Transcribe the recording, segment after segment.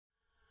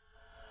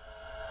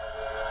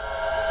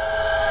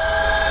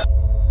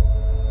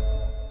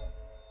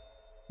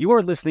You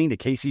are listening to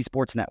KC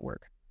Sports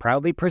Network,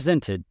 proudly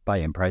presented by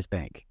Emprise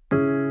Bank.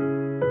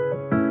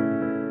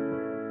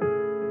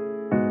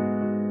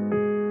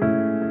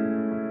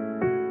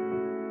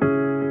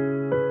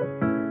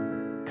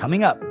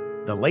 Coming up,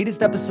 the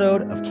latest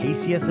episode of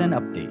KCSN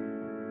Update.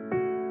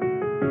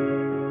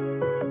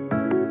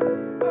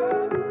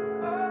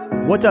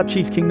 What's up,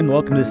 Chiefs Kingdom?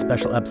 Welcome to this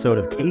special episode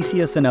of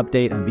KCSN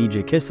Update. I'm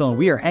BJ Kissel, and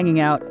we are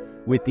hanging out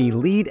with the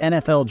lead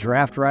NFL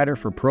draft writer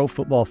for Pro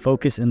Football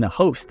Focus and the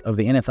host of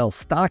the NFL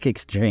Stock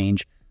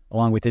Exchange,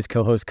 along with his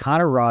co-host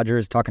Connor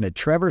Rogers, talking to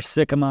Trevor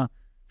Sikkema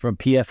from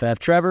PFF.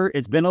 Trevor,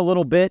 it's been a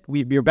little bit.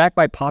 You're back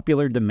by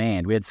popular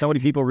demand. We had so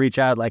many people reach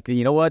out like,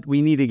 you know what?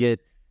 We need to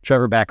get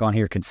Trevor back on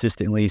here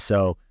consistently.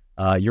 So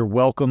you're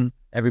welcome,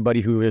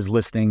 everybody who is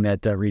listening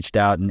that reached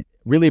out, and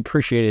really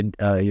appreciated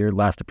your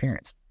last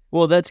appearance.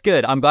 Well, that's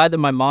good. I'm glad that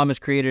my mom has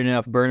created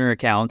enough burner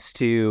accounts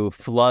to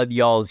flood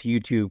y'all's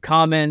YouTube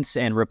comments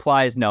and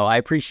replies. No, I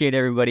appreciate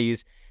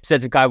everybody's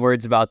said some kind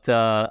words about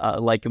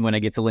liking when I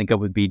get to link up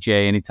with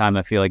BJ. Anytime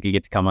I feel like he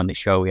gets to come on the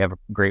show, we have a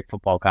great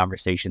football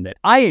conversation that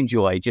I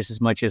enjoy just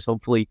as much as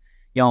hopefully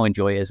y'all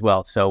enjoy as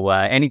well. So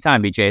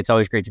anytime, BJ, it's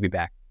always great to be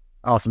back.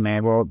 Awesome,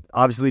 man. Well,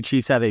 obviously,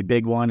 Chiefs have a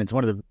big one. It's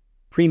one of the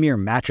premier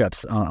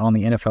matchups on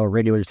the NFL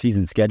regular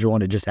season schedule,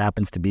 and it just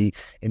happens to be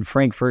in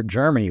Frankfurt,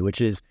 Germany, which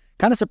is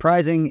kind of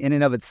surprising in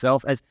and of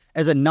itself. As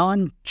a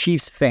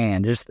non-Chiefs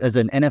fan, just as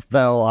an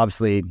NFL,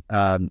 obviously,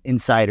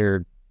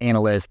 insider,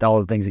 analyst, all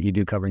the things that you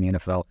do covering the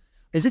NFL,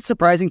 is it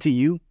surprising to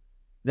you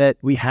that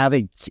we have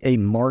a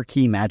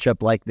marquee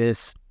matchup like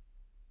this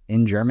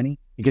in Germany?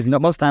 Because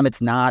most time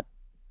it's not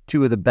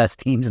two of the best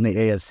teams in the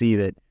AFC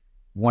that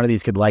one of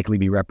these could likely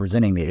be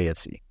representing the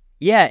AFC.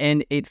 Yeah,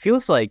 and it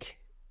feels like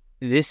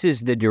this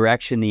is the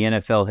direction the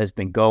NFL has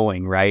been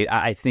going, right?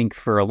 I think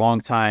for a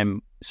long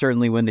time,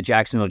 certainly when the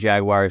Jacksonville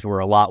Jaguars were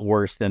a lot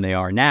worse than they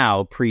are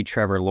now,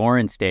 pre-Trevor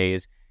Lawrence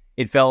days,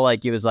 it felt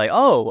like it was like,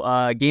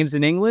 games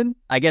in England?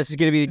 I guess it's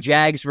going to be the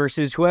Jags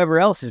versus whoever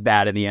else is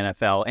bad in the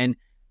NFL. And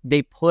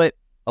they put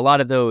a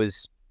lot of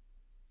those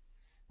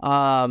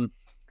not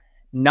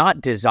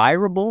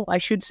desirable, I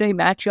should say,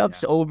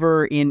 matchups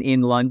over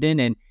in London.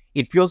 And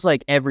it feels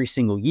like every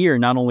single year,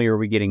 not only are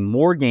we getting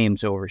more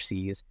games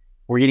overseas,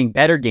 we're getting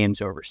better games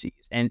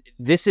overseas. And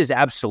this is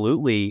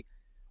absolutely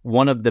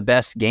one of the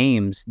best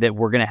games that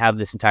we're going to have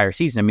this entire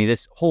season. I mean,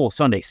 this whole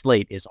Sunday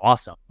slate is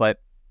awesome. But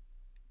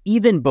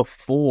even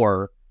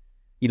before,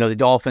 the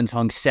Dolphins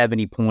hung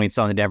 70 points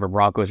on the Denver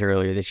Broncos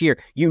earlier this year,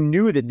 you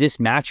knew that this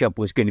matchup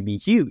was going to be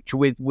huge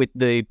with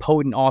the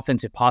potent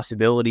offensive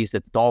possibilities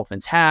that the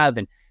Dolphins have,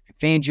 and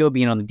Fangio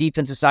being on the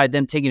defensive side,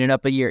 them taking it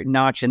up a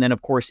notch. And then,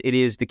 of course, it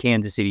is the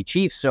Kansas City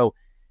Chiefs. So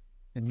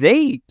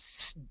they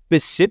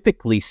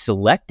specifically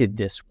selected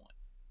this one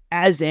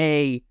as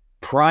a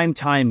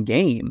primetime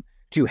game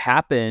to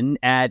happen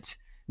at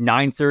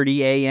 9:30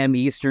 a.m.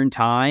 Eastern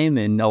time,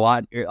 and a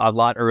lot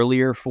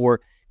earlier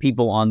for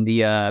people on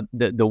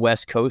the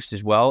West Coast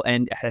as well.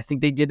 And I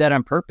think they did that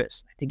on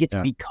purpose. I think it's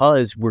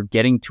because we're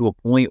getting to a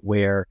point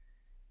where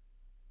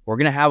we're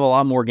going to have a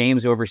lot more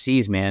games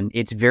overseas, man.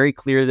 It's very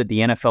clear that the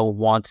NFL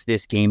wants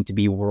this game to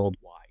be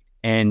worldwide.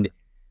 And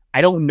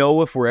I don't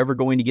know if we're ever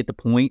going to get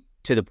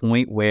to the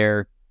point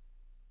where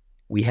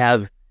we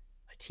have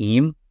a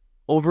team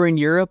over in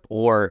Europe,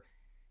 or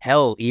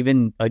hell,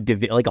 even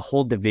like a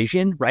whole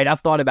division, right?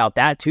 I've thought about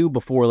that too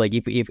before. Like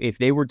if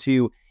they were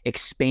to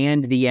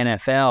expand the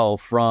NFL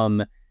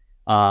from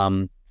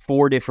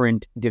 4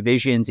 different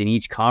divisions in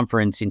each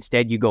conference,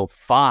 instead you go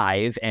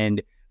 5,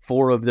 and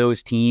 4 of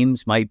those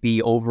teams might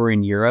be over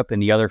in Europe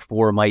and the other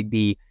 4 might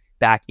be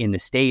back in the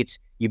States.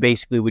 You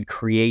basically would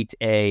create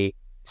a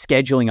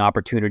scheduling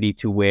opportunity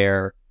to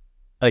where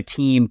a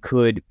team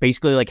could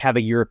basically like have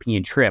a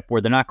European trip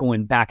where they're not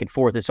going back and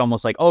forth. It's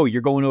almost like,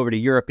 you're going over to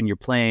Europe and you're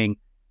playing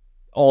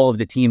all of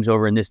the teams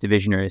over in this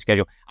division or the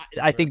schedule.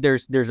 I think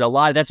there's a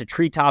lot, that's a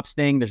treetops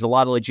thing. There's a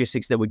lot of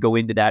logistics that would go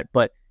into that.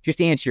 But just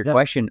to answer your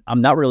question,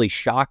 I'm not really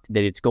shocked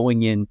that it's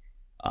going in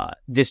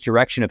this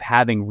direction of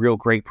having real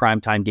great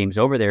primetime games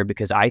over there,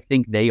 because I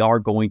think they are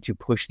going to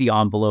push the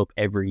envelope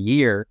every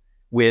year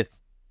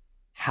with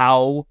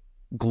how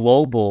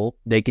global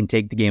they can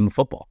take the game of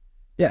football.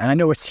 Yeah, and I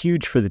know it's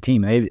huge for the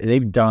team.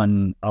 They've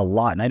done a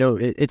lot, and I know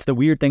it's the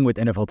weird thing with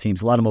NFL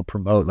teams. A lot of them will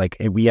promote, like,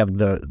 we have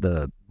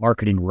the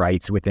marketing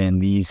rights within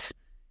these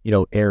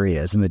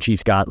areas, and the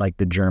Chiefs got like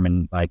the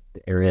German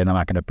area, and I'm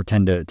not going to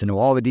pretend to know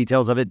all the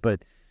details of it,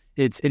 but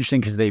it's interesting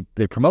because they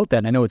promote that,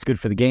 and I know it's good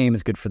for the game,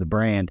 it's good for the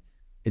brand.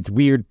 It's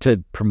weird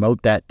to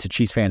promote that to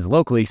Chiefs fans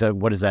locally. So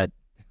what does that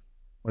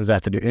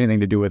have to do anything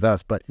to do with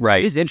us? But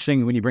right. It is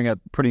interesting when you bring up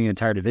putting the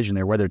entire division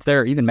there, whether it's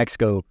there, even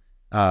Mexico.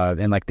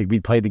 And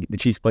the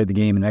Chiefs played the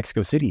game in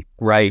Mexico City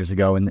years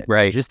ago, and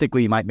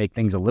logistically might make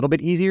things a little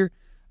bit easier.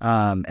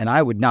 And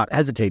I would not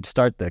hesitate to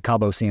start the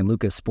Cabo San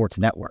Lucas Sports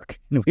Network,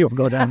 and we will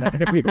go down there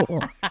and we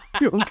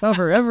will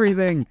cover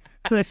everything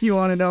that you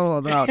want to know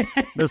about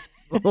this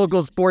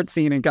local sports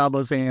scene in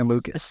Cabo San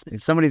Lucas.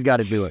 If somebody's got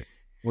to do it.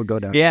 We'll go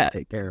down Yeah. and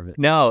take care of it.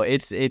 No,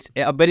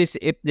 but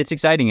it's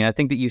exciting. And I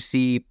think that you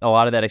see a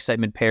lot of that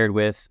excitement paired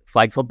with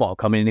flag football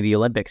coming into the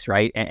Olympics,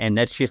 right? And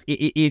that's just,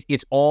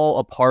 it's all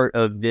a part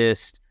of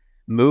this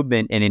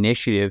movement and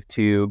initiative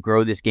to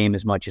grow this game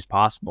as much as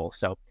possible.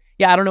 So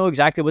yeah, I don't know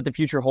exactly what the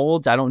future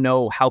holds. I don't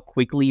know how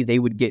quickly they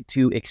would get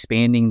to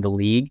expanding the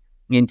league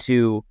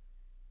into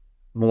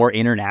more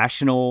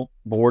international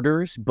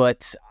borders,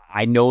 but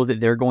I know that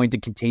they're going to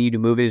continue to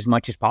move it as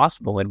much as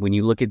possible. And when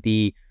you look at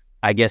the,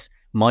 I guess,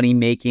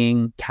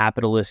 money-making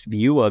capitalist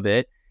view of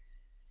it,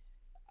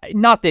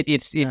 not that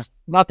it's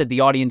not that the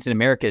audience in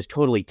America is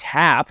totally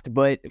tapped,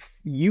 but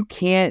you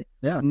can't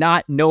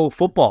not know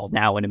football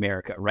now in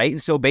America, right?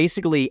 And so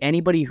basically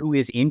anybody who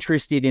is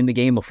interested in the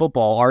game of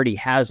football already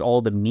has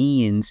all the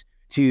means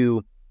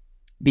to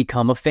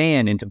become a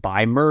fan and to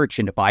buy merch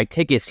and to buy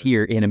tickets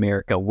here in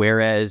America,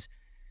 whereas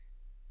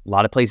a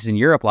lot of places in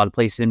Europe, a lot of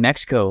places in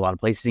Mexico, a lot of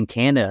places in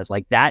Canada,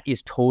 like that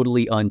is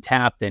totally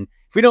untapped. And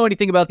if we know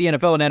anything about the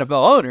NFL and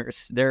NFL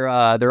owners, they're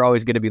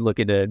always going to be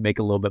looking to make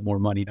a little bit more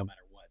money no matter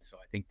what. So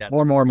I think that's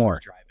more driving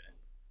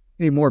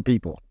it. Need more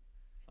people.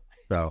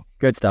 So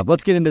good stuff.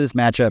 Let's get into this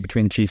matchup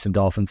between the Chiefs and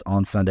Dolphins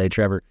on Sunday.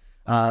 Trevor,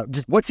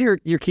 just what's your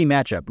key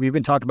matchup? We've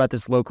been talking about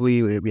this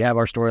locally. We have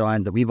our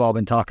storylines that we've all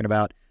been talking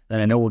about that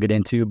I know we'll get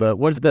into. But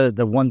what's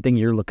the one thing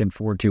you're looking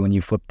forward to when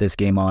you flip this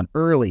game on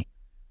early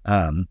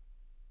on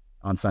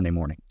Sunday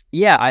morning?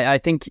 Yeah, I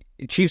think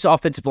Chiefs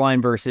offensive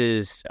line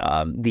versus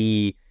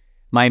the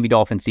Miami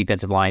Dolphins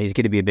defensive line is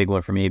going to be a big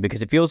one for me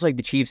because it feels like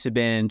the Chiefs have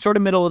been sort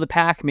of middle of the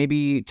pack,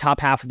 maybe top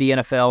half of the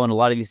NFL in a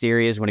lot of these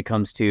areas when it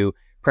comes to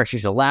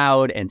pressures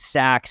allowed and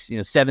sacks.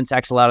 7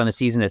 sacks allowed on the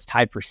season. That's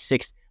tied for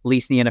 6th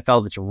least in the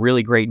NFL. That's a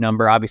really great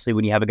number. Obviously,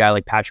 when you have a guy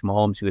like Patrick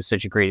Mahomes, who is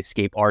such a great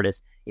escape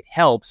artist, it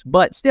helps.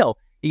 But still,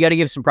 you got to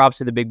give some props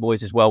to the big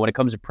boys as well. When it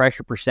comes to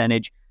pressure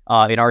percentage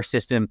in our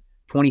system,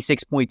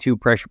 26.2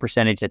 pressure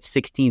percentage. That's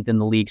 16th in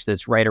the league. So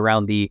that's right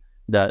around the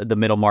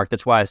middle mark.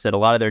 That's why I said a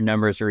lot of their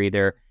numbers are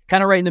either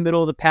kind of right in the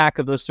middle of the pack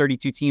of those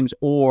 32 teams,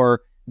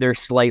 or they're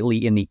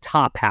slightly in the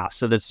top half.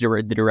 So that's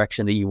the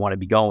direction that you want to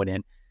be going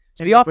in.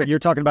 So the offense, you're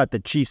talking about the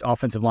Chiefs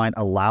offensive line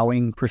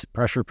allowing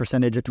pressure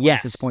percentage at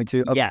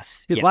 26.2. Okay.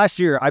 Yes. Because last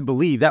year, I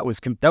believe that was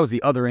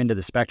the other end of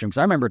the spectrum. Because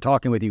I remember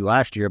talking with you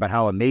last year about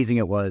how amazing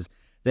it was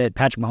that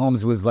Patrick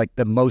Mahomes was like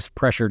the most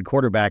pressured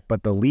quarterback,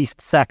 but the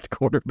least sacked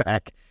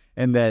quarterback,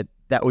 and that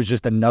was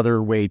just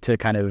another way to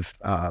kind of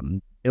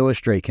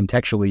illustrate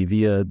contextually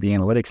via the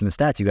analytics and the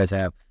stats you guys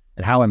have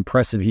and how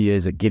impressive he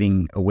is at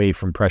getting away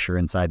from pressure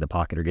inside the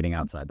pocket or getting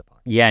outside the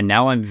pocket. Yeah,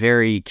 now I'm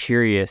very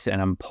curious,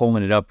 and I'm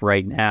pulling it up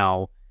right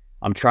now.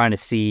 I'm trying to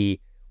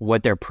see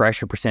what their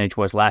pressure percentage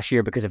was last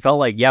year, because it felt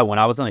like, when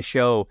I was on the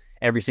show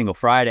every single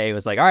Friday, it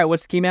was like, all right,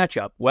 what's the key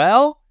matchup?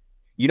 Well,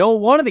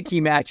 one of the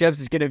key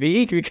matchups is going to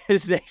be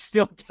because they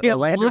still can't.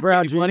 Landon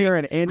Brown Jr.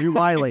 and Andrew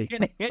Wiley.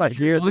 Like,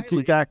 here are the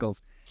two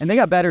tackles. And they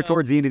got better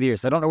towards the end of the year.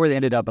 So I don't know where they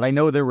ended up, but I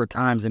know there were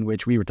times in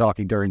which we were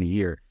talking during the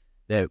year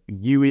that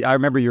I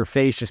remember your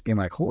face just being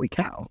like, holy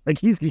cow, like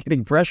he's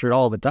getting pressured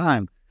all the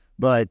time,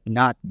 but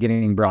not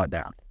getting brought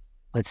down.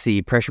 Let's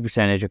see, pressure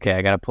percentage. Okay,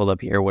 I got to pull up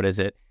here. What is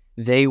it?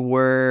 They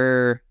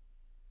were,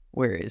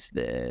 where is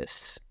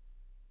this?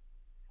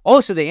 Oh,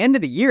 so they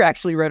ended the year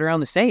actually right around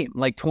the same,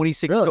 like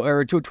 26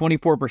 or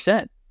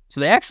 24%. So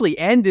they actually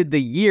ended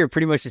the year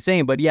pretty much the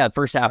same. But yeah,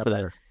 first half of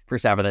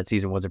that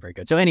season wasn't very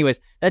good. So anyways,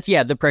 that's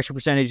the pressure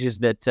percentages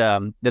that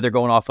they're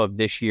going off of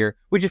this year,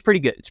 which is pretty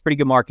good. It's a pretty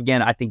good mark.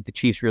 Again, I think the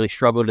Chiefs really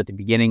struggled at the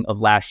beginning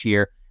of last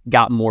year,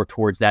 got more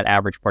towards that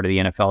average part of the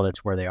NFL.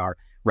 That's where they are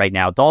right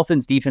now.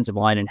 Dolphins defensive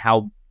line and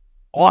how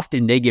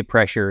often they get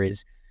pressure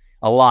is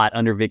a lot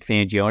under Vic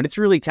Fangio, and it's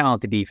really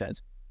talented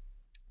defense.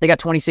 They got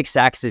 26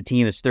 sacks as a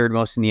team. That's third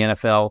most in the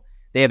NFL.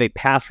 They have a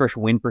pass rush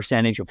win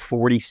percentage of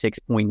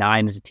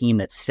 46.9 as a team.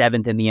 That's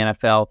 7th in the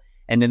NFL.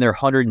 And then their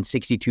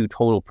 162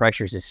 total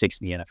pressures is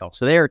 6th in the NFL.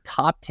 So they are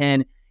top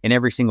 10 in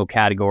every single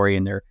category,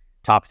 and they're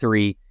top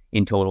 3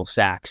 in total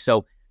sacks.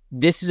 So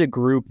this is a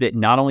group that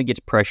not only gets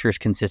pressures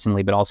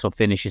consistently, but also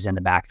finishes in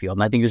the backfield.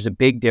 And I think there's a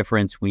big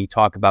difference when you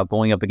talk about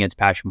going up against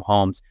Patrick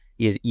Mahomes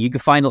is you can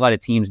find a lot of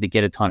teams that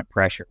get a ton of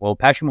pressure. Well,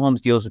 Patrick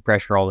Mahomes deals with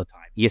pressure all the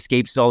time. He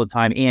escapes it all the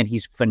time, and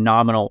he's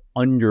phenomenal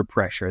under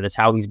pressure. That's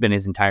how he's been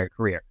his entire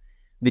career.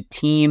 The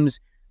teams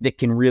that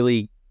can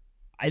really,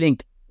 I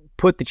think,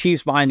 put the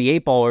Chiefs behind the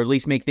 8 ball, or at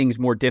least make things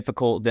more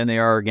difficult than they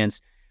are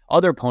against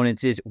other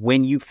opponents, is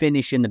when you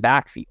finish in the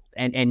backfield.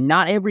 And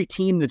not every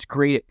team that's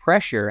great at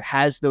pressure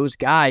has those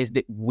guys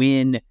that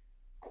win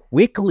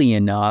quickly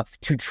enough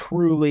to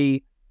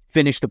truly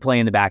finish the play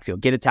in the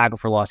backfield, get a tackle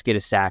for loss, get a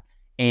sack.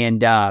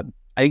 And I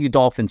think the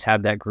Dolphins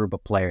have that group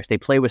of players. They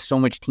play with so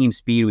much team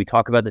speed. We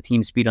talk about the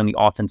team speed on the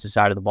offensive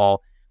side of the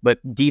ball, but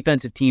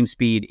defensive team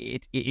speed,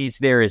 it's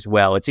there as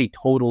well. It's a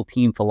total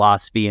team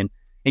philosophy, and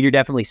you're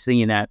definitely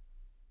seeing that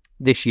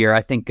this year.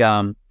 I think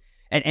an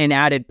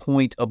added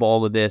point of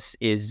all of this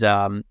is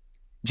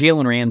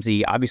Jalen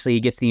Ramsey. Obviously, he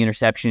gets the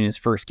interception in his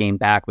first game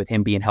back with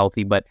him being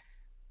healthy, but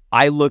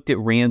I looked at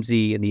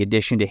Ramsey and the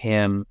addition to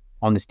him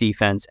on this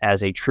defense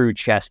as a true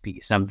chess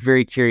piece. I'm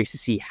very curious to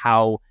see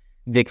how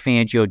Vic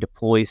Fangio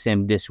deploys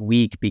him this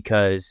week,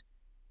 because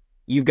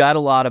you've got a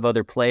lot of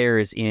other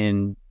players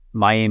in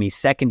Miami's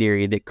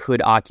secondary that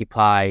could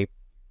occupy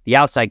the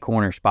outside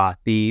corner spot,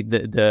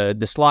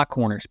 the slot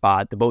corner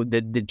spot,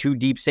 the two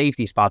deep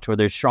safety spots where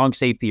there's strong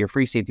safety or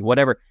free safety,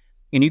 whatever.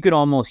 And you could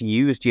almost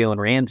use Jalen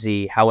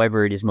Ramsey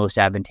however it is most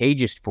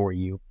advantageous for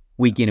you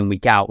week in and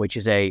week out, which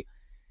is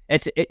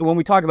when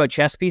we talk about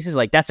chess pieces,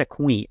 like that's a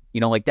queen,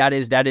 like that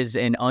is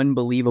an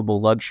unbelievable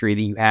luxury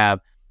that you have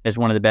as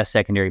one of the best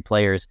secondary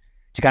players,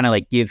 to kind of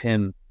like give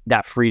him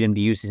that freedom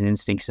to use his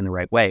instincts in the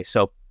right way.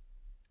 So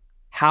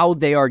how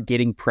they are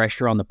getting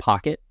pressure on the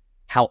pocket,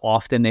 how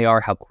often they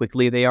are, how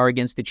quickly they are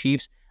against the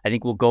Chiefs, I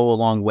think will go a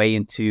long way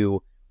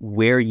into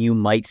where you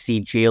might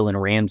see Jalen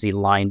Ramsey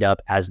lined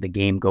up as the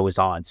game goes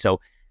on. So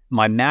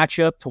my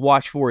matchup to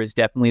watch for is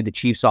definitely the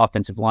Chiefs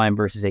offensive line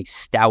versus a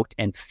stout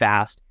and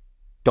fast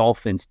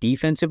Dolphins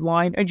defensive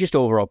line, and just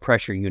overall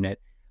pressure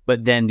unit.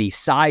 But then the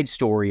side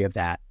story of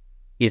that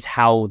is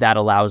how that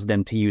allows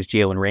them to use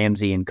Jalen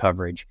Ramsey in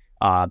coverage,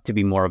 to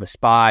be more of a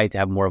spy, to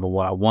have more of a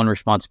one-on-one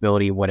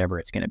responsibility, whatever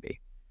it's going to be.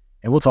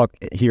 And we'll talk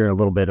here a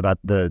little bit about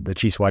the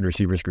Chiefs wide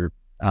receivers group.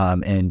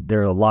 And there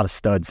are a lot of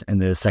studs in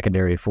the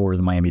secondary for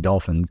the Miami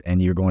Dolphins,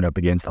 and you're going up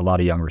against a lot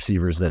of young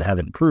receivers that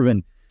haven't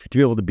proven to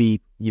be able to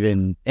beat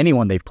even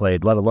anyone they've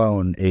played, let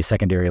alone a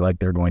secondary like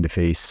they're going to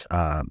face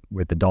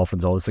with the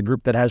Dolphins. It's a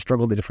group that has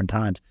struggled at different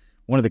times.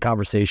 One of the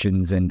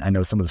conversations, and I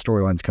know some of the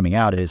storylines coming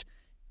out, is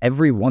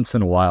every once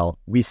in a while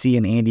we see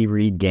an Andy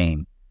Reid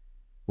game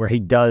where he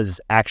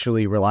does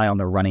actually rely on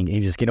the running.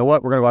 He just, we're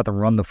going to go out and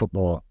run the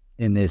football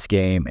in this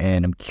game.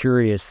 And I'm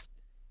curious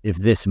if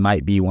this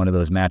might be one of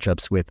those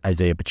matchups with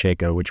Isaiah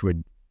Pacheco, which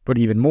would put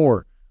even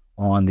more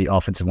on the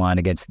offensive line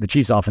against the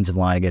Chiefs offensive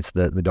line against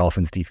the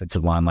Dolphins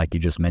defensive line, like you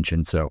just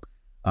mentioned. So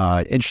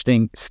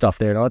interesting stuff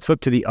there. Now let's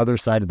flip to the other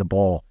side of the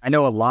ball. I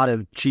know a lot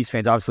of Chiefs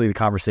fans, obviously the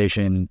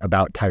conversation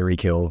about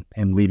Tyreek Hill,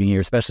 him leaving here,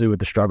 especially with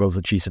the struggles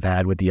the Chiefs have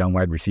had with the young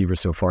wide receivers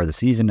so far this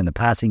season, in the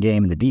passing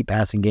game and the deep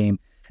passing game,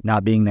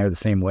 not being there the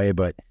same way.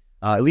 But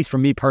at least for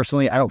me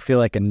personally, I don't feel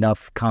like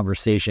enough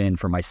conversation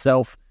for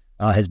myself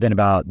has been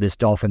about this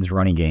Dolphins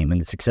running game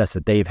and the success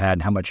that they've had,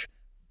 and how much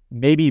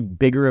maybe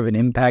bigger of an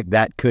impact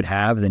that could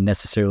have than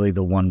necessarily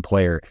the one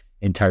player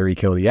in Tyreek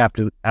Hill. You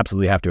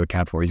absolutely have to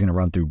account for. He's going to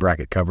run through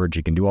bracket coverage.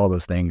 He can do all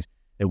those things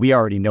that we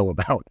already know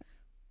about.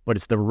 But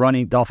it's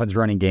the Dolphins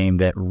running game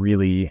that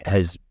really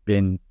has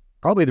been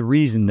probably the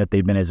reason that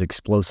they've been as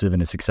explosive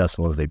and as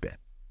successful as they've been.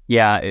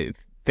 Yeah,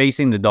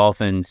 facing the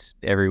Dolphins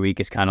every week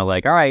is kind of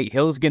like, all right,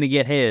 Hill's going to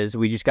get his.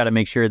 We just got to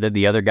make sure that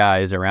the other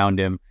guys around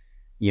him,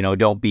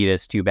 don't beat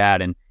us too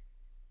bad. And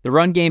the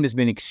run game has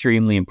been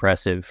extremely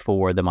impressive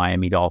for the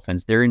Miami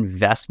Dolphins. Their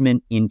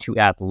investment into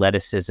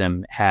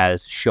athleticism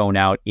has shown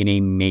out in a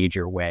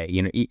major way.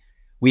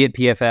 We at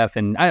PFF,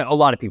 and a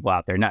lot of people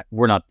out there,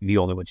 we're not the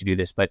only ones who do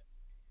this, but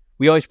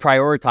we always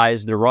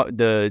prioritize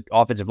the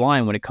offensive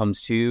line when it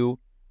comes to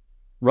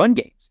run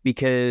games,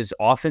 because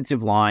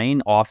offensive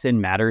line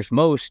often matters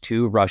most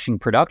to rushing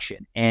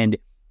production. And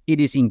it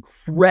is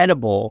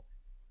incredible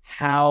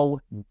how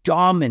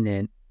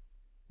dominant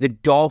the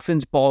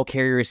Dolphins ball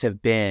carriers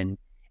have been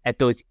at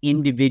those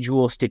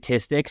individual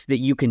statistics that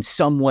you can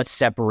somewhat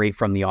separate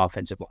from the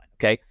offensive line,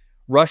 okay?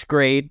 Rush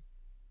grade,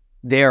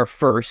 they are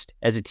first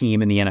as a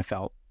team in the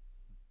NFL.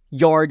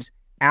 Yards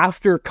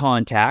after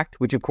contact,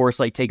 which of course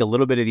take a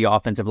little bit of the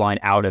offensive line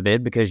out of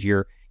it because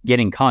you're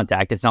getting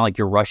contact. It's not like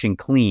you're rushing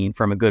clean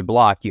from a good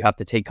block. You have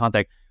to take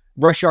contact.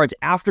 Rush yards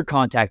after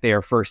contact, they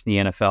are first in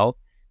the NFL.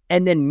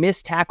 And then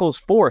missed tackles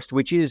forced,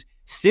 which is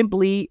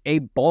simply a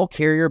ball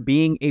carrier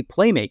being a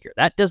playmaker.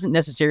 That doesn't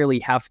necessarily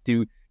have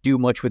to do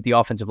much with the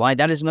offensive line.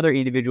 That is another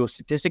individual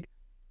statistic,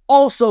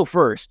 also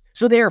first.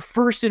 So they are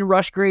first in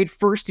rush grade,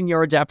 first in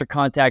yards after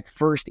contact,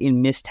 first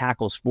in missed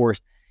tackles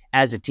forced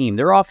as a team.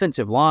 Their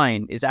offensive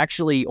line is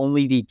actually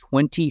only the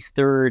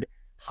 23rd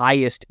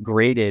highest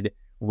graded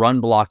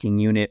run blocking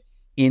unit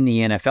in the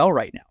NFL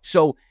right now.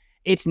 So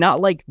it's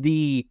not like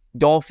the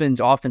Dolphins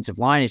offensive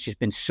line has just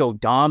been so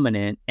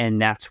dominant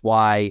and that's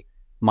why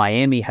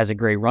Miami has a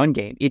great run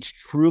game. It's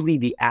truly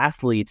the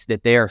athletes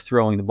that they are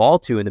throwing the ball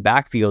to in the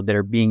backfield that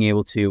are being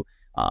able to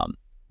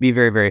be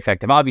very, very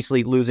effective.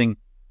 Obviously, losing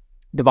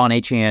Devon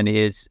Achane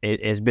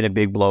has been a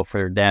big blow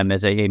for them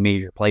as a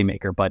major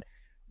playmaker, but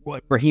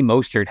what Raheem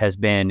Mostert has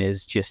been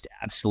is just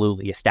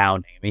absolutely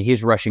astounding. I mean,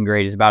 his rushing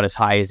grade is about as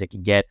high as it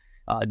can get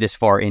this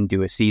far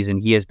into a season.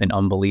 He has been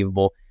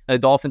unbelievable. The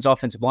Dolphins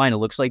offensive line, it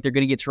looks like they're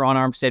going to get Teron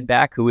Armstead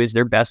back, who is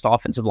their best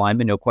offensive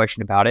lineman, no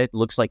question about it. It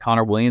looks like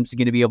Connor Williams is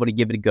going to be able to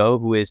give it a go,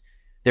 who is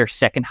their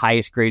second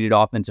highest graded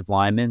offensive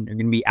lineman. They're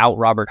going to be out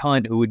Robert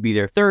Hunt, who would be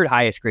their third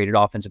highest graded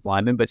offensive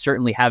lineman, but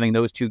certainly having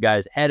those two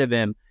guys ahead of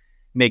him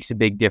makes a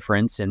big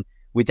difference. And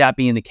with that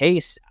being the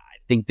case, I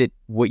think that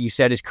what you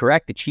said is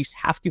correct. The Chiefs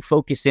have to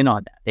focus in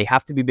on that. They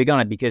have to be big on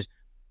it because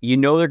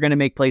they're going to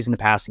make plays in the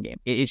passing game.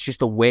 It's just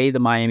the way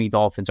the Miami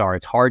Dolphins are.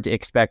 It's hard to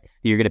expect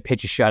that you're going to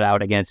pitch a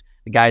shutout against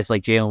the guys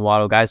like Jalen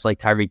Waddle, guys like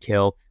Tyreek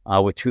Hill,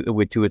 with Tua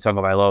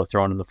Tagovailoa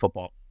throwing them the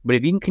football. But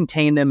if you can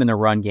contain them in the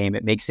run game,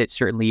 it makes it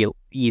certainly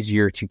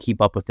easier to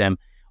keep up with them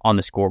on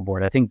the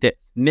scoreboard. I think that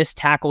missed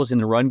tackles in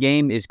the run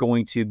game is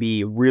going to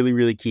be really,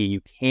 really key.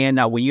 You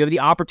cannot, when you have the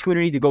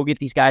opportunity to go get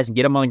these guys and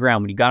get them on the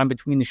ground, when you got them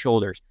between the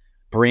shoulders,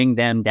 bring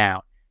them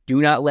down.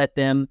 Do not let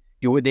them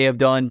do what they have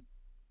done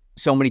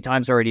so many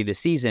times already this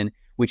season,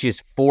 which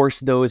is force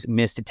those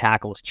missed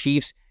tackles.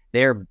 Chiefs,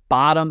 they're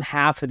bottom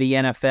half of the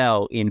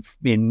NFL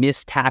in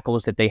missed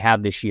tackles that they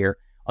have this year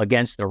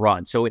against the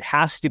run. So it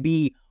has to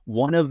be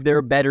one of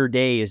their better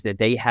days that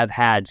they have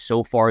had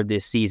so far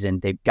this season.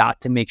 They've got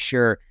to make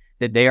sure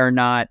that they are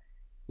not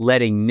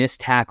letting missed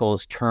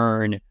tackles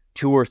turn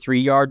 2 or 3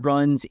 yard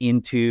runs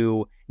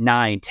into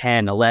 9,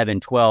 10, 11,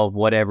 12,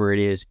 whatever it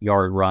is,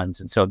 yard runs.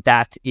 And so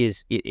that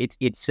is,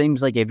 it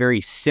seems like a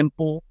very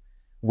simple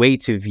way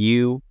to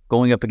view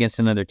going up against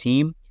another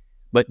team,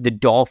 but the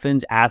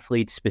Dolphins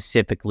athletes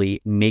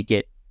specifically make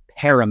it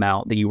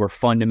paramount that you are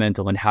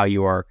fundamental in how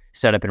you are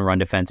set up in run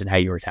defense and how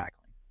you are tackling.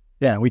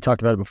 Yeah, we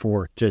talked about it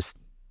before, just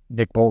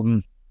Nick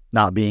Bolton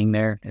not being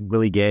there and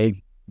Willie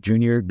Gay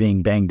Jr.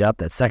 being banged up.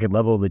 That second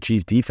level of the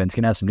Chiefs defense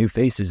can have some new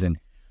faces. And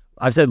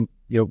I've said,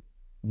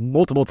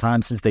 multiple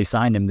times since they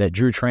signed him that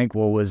Drew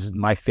Tranquill was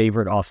my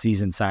favorite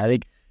offseason sign. I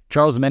think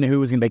Charles Menahu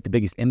was going to make the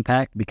biggest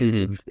impact because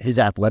of his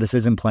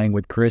athleticism playing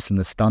with Chris and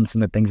the stunts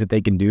and the things that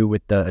they can do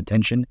with the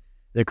attention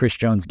that Chris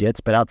Jones gets.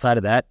 But outside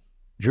of that,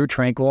 Drew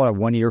Tranquill, a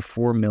 1-year,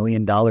 $4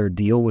 million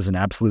deal, was an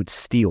absolute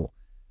steal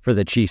for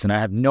the Chiefs. And I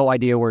have no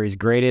idea where he's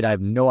graded. I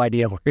have no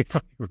idea where he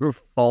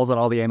falls on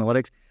all the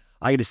analytics.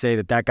 I got to say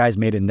that guy's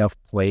made enough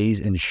plays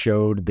and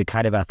showed the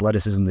kind of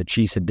athleticism the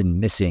Chiefs had been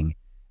missing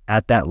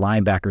at that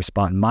linebacker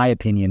spot, in my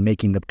opinion,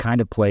 making the kind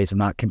of plays. I'm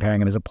not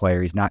comparing him as a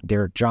player. He's not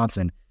Derek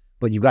Johnson,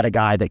 but you've got a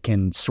guy that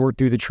can sort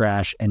through the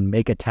trash and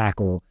make a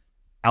tackle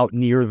out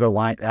near the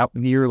line, out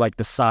near like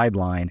the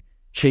sideline,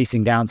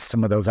 chasing down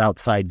some of those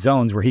outside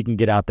zones where he can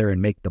get out there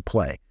and make the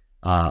play.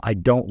 I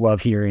don't love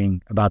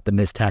hearing about the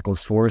missed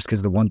tackles for us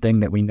because the one thing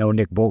that we know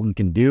Nick Bolton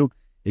can do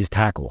is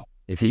tackle.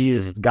 If he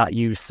has got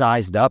you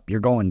sized up, you're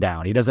going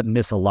down. He doesn't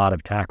miss a lot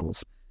of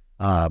tackles.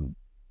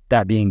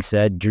 That being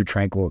said, Drew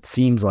Tranquill, it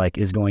seems like,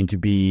 is going to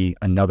be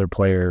another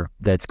player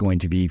that's going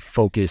to be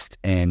focused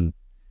and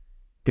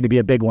going to be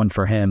a big one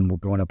for him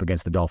going up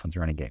against the Dolphins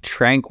running game.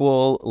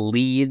 Tranquill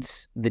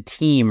leads the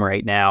team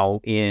right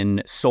now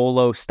in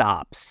solo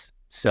stops.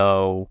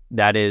 So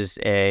that is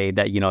a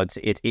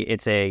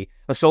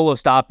solo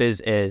stop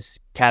is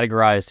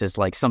categorized as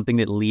like something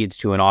that leads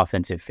to an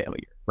offensive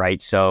failure,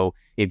 right? So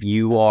if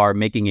you are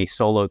making a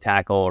solo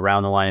tackle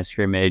around the line of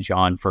scrimmage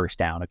on first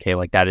down, okay,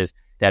 like that is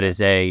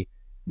a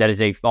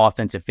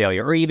offensive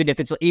failure. Or even if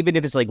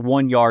it's like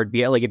 1 yard,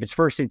 like if it's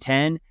 1st and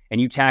 10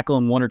 and you tackle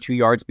him 1 or 2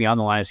 yards beyond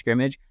the line of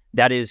scrimmage,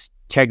 that is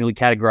technically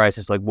categorized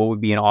as like what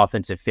would be an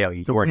offensive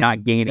failure. So we're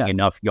not gaining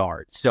enough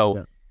yards.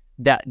 So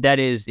that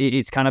is,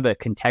 it's kind of a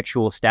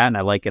contextual stat, and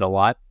I like it a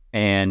lot.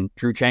 And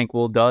Drew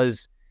Tranquill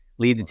does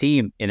lead the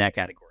team in that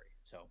category.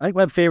 So I think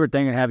my favorite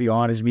thing to have you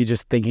on is me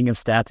just thinking of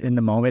stats in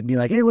the moment and be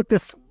like, hey, look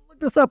this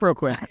up real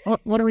quick.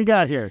 What do we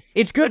got here?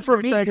 It's good for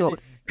me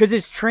because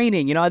it's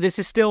training. This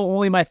is still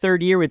only my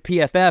 3rd year with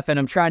PFF, and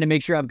I'm trying to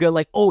make sure I'm good.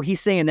 Like, oh,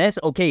 he's saying this?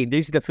 Okay,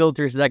 these are the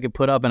filters that I can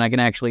put up, and I can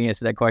actually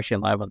answer that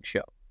question live on the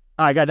show.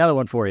 I got another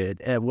one for you.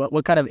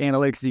 What kind of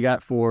analytics do you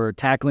got for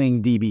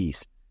tackling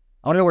DBs?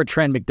 I want to know where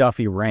Trent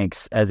McDuffie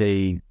ranks as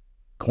a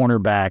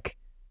cornerback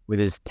with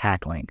his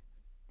tackling.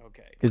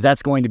 Okay. Because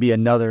that's going to be the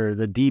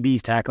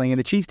DBs tackling. And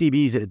the Chiefs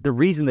DBs, the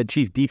reason the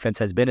Chiefs defense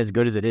has been as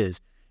good as it is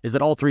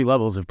that all 3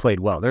 levels have played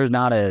well. There's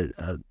not a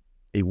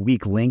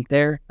weak link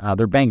there.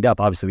 They're banged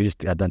up. Obviously, we just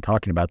got done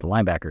talking about the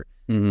linebacker.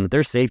 Mm-hmm. But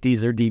their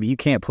safeties, their DB. You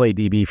can't play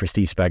DB for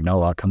Steve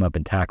Spagnuolo, come up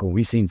and tackle.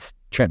 We've seen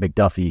Trent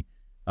McDuffie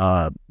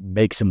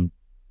make some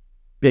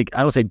I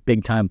don't say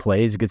big time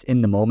plays because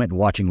in the moment,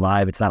 watching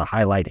live, it's not a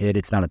highlight hit.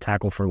 It's not a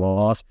tackle for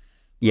loss.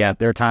 Yeah.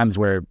 There are times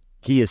where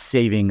he is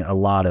saving a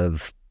lot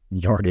of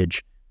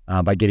yardage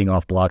by getting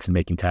off blocks and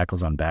making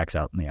tackles on backs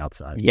out on the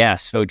outside. Yeah.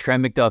 So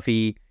Trent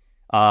McDuffie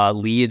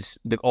leads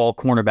all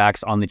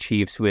cornerbacks on the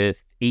Chiefs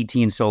with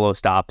 18 solo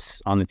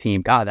stops on the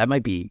team. God, that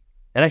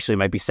actually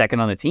might be second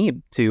on the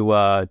team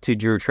to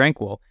Drew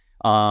Tranquill.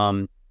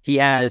 He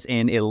has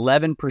an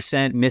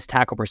 11% missed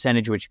tackle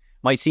percentage, which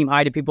might seem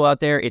high to people out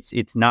there.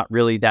 It's not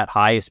really that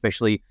high,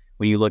 especially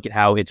when you look at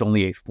how it's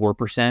only a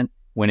 4%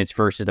 when it's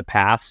versus a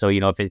pass. So,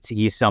 if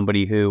he's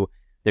somebody who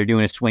they're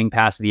doing a swing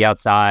pass to the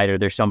outside, or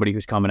there's somebody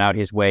who's coming out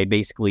his way,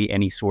 basically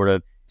any sort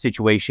of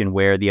situation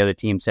where the other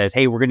team says,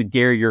 hey, we're going to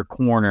dare your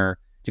corner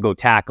to go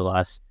tackle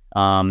us.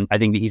 I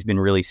think that he's been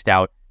really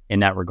stout in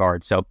that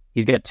regard. So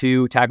he's got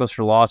 2 tackles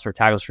for loss or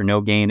tackles for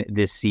no gain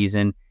this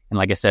season. And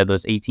like I said,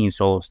 those 18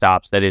 solo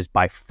stops, that is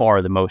by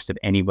far the most of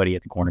anybody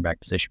at the cornerback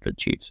position for the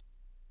Chiefs.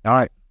 All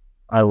right.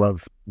 I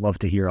love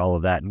to hear all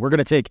of that. And we're going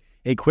to take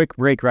a quick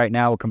break right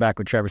now. We'll come back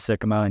with Trevor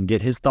Sikkema and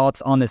get his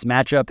thoughts on this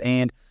matchup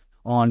and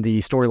on the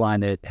storyline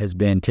that has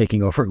been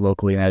taking over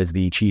locally, and that is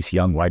the Chiefs'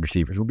 young wide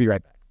receivers. We'll be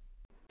right back.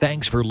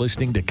 Thanks for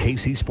listening to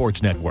KC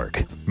Sports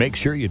Network. Make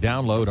sure you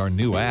download our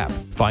new app.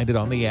 Find it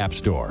on the App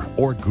Store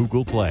or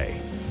Google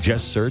Play.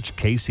 Just search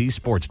KC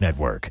Sports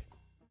Network.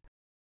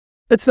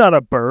 It's not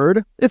a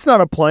bird. It's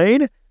not a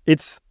plane.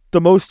 It's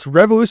the most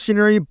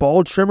revolutionary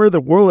ball trimmer the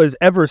world has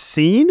ever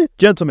seen?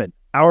 Gentlemen,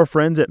 our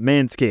friends at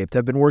Manscaped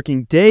have been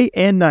working day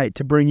and night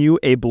to bring you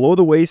a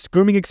below-the-waist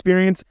grooming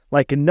experience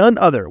like none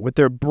other with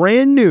their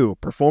brand new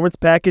Performance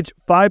Package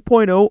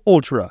 5.0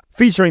 Ultra,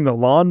 featuring the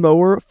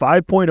Lawnmower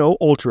 5.0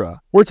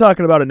 Ultra. We're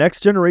talking about a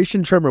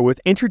next-generation trimmer with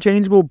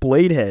interchangeable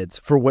blade heads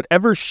for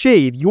whatever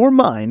shave your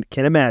mind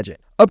can imagine.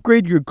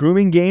 Upgrade your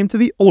grooming game to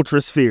the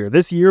Ultrasphere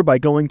this year by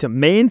going to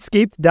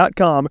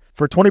manscaped.com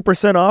for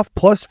 20% off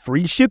plus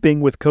free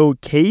shipping with code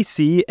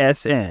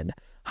KCSN.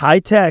 High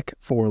tech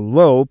for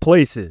low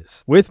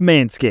places with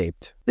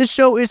Manscaped. This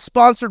show is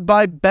sponsored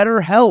by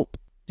BetterHelp.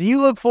 Do you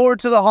look forward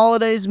to the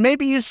holidays?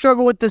 Maybe you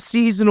struggle with the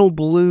seasonal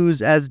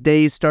blues as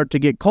days start to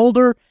get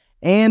colder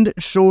and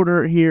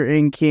shorter here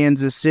in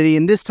Kansas City.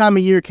 And this time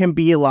of year can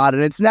be a lot,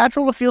 and it's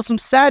natural to feel some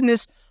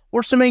sadness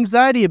or some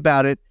anxiety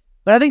about it.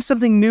 But I think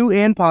something new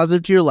and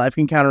positive to your life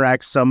can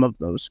counteract some of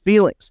those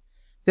feelings.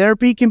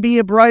 Therapy can be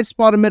a bright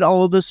spot amid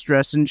all of the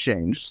stress and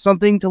change,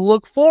 something to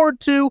look forward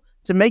to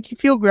make you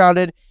feel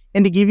grounded,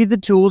 and to give you the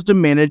tools to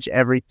manage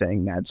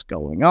everything that's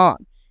going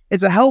on.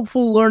 It's a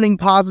helpful learning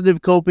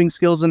positive coping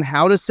skills and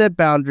how to set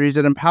boundaries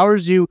that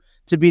empowers you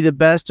to be the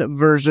best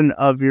version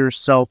of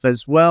yourself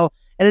as well.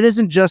 And it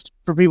isn't just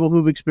for people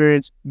who've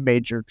experienced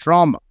major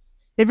trauma.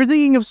 If you're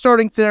thinking of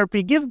starting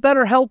therapy, give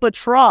BetterHelp a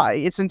try.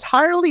 It's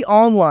entirely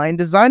online,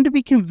 designed to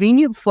be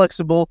convenient,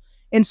 flexible,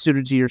 and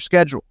suited to your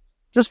schedule.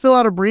 Just fill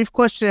out a brief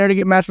questionnaire to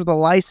get matched with a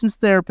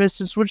licensed therapist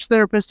and switch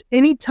therapists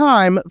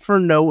anytime for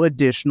no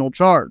additional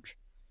charge.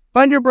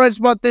 Find your bright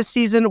spot this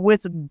season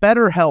with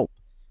BetterHelp.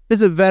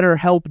 Visit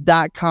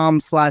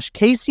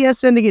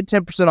BetterHelp.com/KCSN to get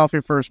 10% off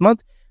your first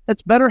month.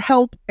 That's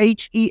BetterHelp,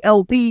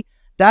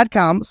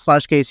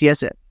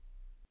 HELP.com/KCSN.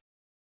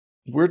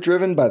 We're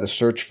driven by the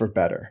search for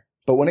better.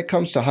 But when it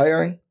comes to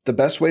hiring, the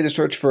best way to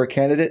search for a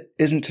candidate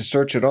isn't to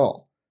search at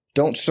all.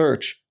 Don't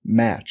search,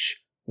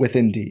 match with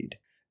Indeed.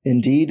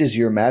 Indeed is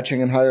your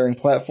matching and hiring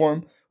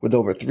platform with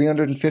over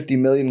 350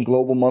 million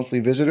global monthly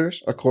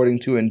visitors, according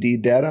to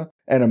Indeed data,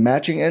 and a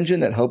matching engine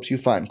that helps you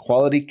find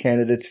quality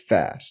candidates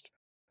fast.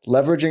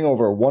 Leveraging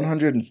over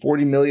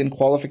 140 million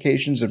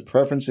qualifications and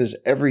preferences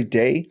every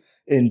day,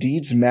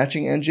 Indeed's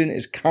matching engine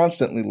is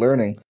constantly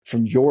learning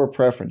from your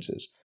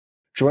preferences.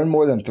 Join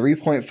more than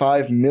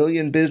 3.5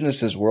 million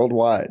businesses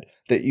worldwide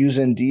that use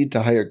Indeed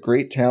to hire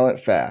great talent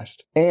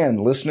fast. And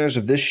listeners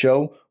of this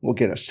show will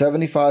get a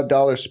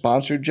 $75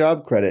 sponsored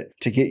job credit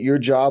to get your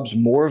jobs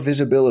more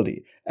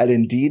visibility at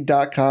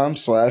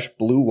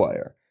Indeed.com/Blue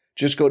Wire.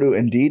 Just go to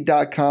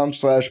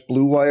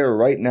Indeed.com/Blue Wire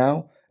right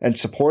now and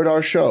support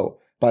our show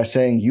by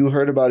saying you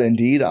heard about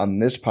Indeed on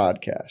this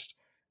podcast.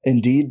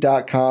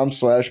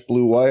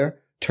 Indeed.com/Blue Wire.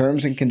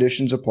 Terms and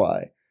conditions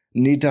apply.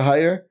 Need to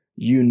hire?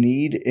 You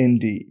need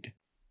Indeed.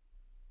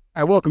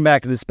 All right, welcome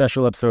back to this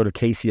special episode of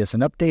KCSN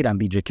Update. I'm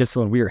BJ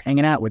Kissel, and we are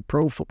hanging out with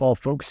Pro Football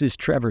Focus's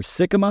Trevor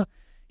Sikkema.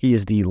 He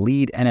is the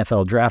lead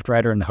NFL draft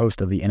writer and the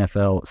host of the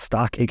NFL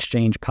Stock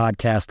Exchange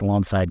podcast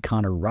alongside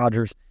Connor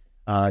Rogers.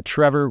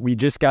 Trevor, we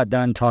just got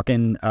done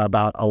talking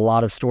about a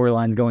lot of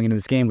storylines going into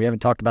this game. We haven't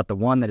talked about the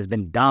one that has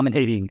been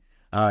dominating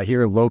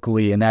here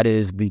locally, and that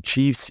is the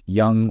Chiefs'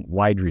 young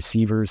wide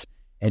receivers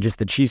and just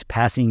the Chiefs'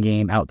 passing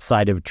game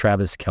outside of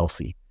Travis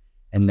Kelce.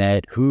 And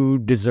that who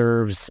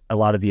deserves a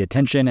lot of the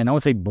attention, and I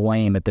won't say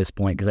blame at this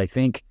point, because I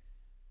think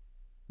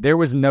there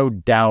was no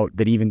doubt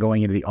that even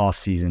going into the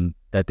offseason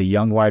that the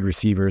young wide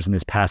receivers in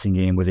this passing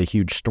game was a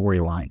huge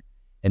storyline,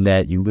 and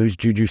that you lose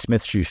Juju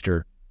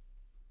Smith-Schuster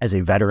as a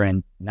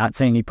veteran, not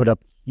saying he put up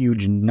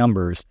huge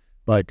numbers,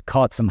 but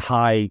caught some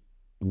high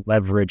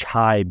leverage,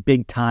 high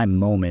big-time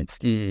moments.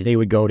 They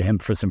would go to him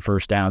for some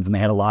first downs, and they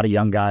had a lot of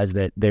young guys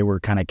that they were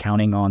kind of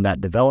counting on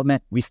that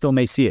development. We still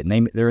may see it,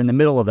 and they're in the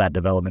middle of that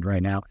development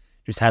right now.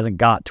 Just hasn't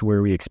got to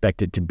where we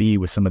expect it to be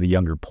with some of the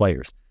younger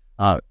players.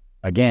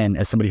 Again,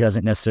 as somebody who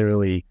hasn't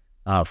necessarily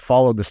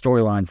followed the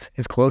storylines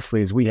as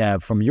closely as we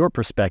have, from your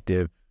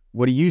perspective,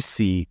 what do you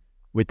see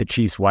with the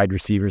Chiefs wide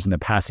receivers in the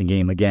passing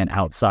game, again,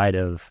 outside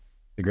of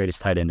the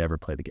greatest tight end to ever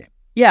play the game?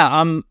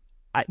 Yeah,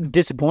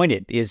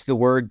 disappointed is the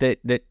word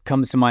that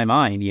comes to my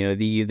mind. You know,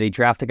 they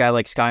draft a guy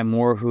like Sky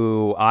Moore,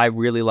 who I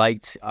really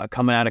liked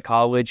coming out of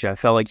college. I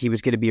felt like he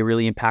was going to be a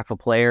really impactful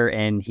player,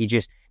 and he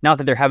just, not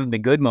that there haven't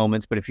been good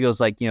moments, but it feels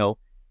like, you know,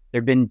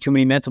 there have been too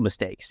many mental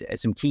mistakes,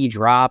 some key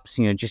drops,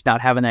 you know, just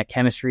not having that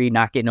chemistry,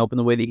 not getting open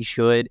the way that he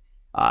should.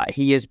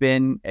 He has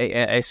been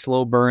a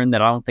slow burn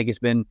that I don't think has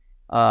been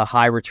a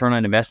high return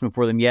on investment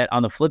for them yet.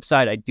 On the flip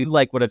side, I do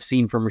like what I've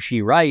seen from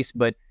Rashee Rice,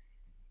 but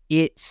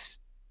it's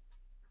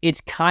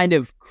kind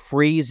of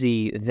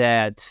crazy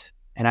that,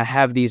 and I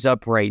have these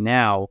up right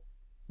now,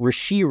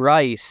 Rashee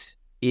Rice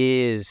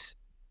is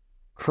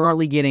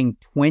currently getting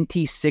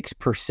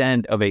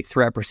 26% of a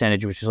threat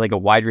percentage, which is like a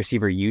wide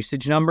receiver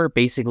usage number,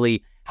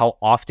 basically how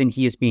often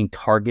he is being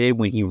targeted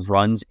when he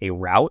runs a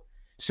route.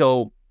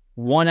 So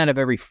 1 out of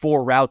every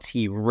 4 routes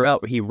he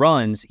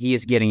runs, he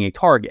is getting a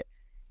target.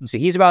 So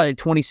he's about at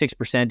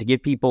 26%. To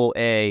give people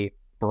a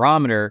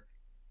barometer,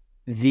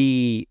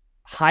 the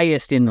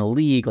highest in the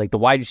league, like the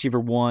wide receiver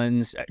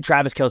ones,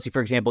 Travis Kelce,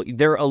 for example,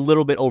 they're a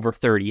little bit over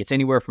 30. It's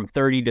anywhere from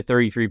 30 to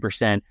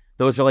 33%.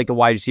 Those are like the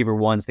wide receiver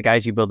ones, the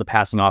guys you build the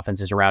passing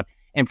offenses around.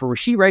 And for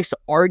Rashee Rice to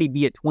already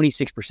be at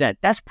 26%,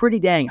 that's pretty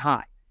dang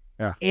high.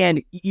 Yeah.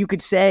 And you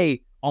could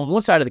say on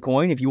one side of the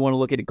coin, if you want to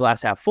look at it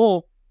glass half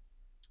full,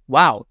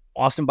 wow,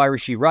 awesome by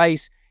Rashee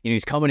Rice.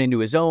 He's coming into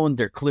his own.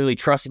 They're clearly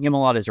trusting him a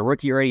lot as a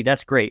rookie already.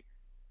 That's great.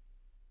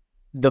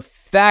 The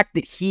fact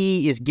that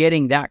he is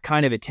getting that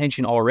kind of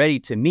attention already,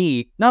 to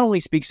me, not only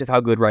speaks of how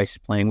good Rice is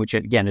playing, which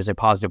again is a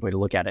positive way to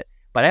look at it,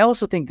 but I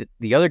also think that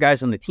the other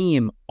guys on the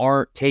team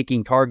aren't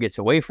taking targets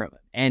away from him.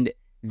 And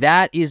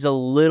that is a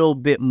little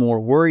bit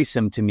more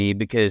worrisome to me,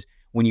 because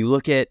when you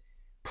look at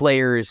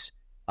players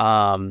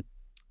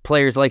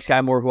like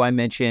Sky Moore, who I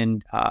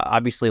mentioned,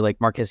 obviously like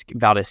Marquez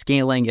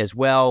Valdes-Scantling as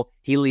well,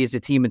 he leads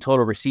the team in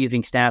total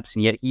receiving snaps,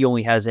 and yet he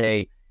only has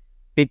a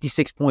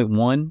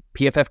 56.1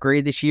 PFF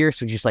grade this year,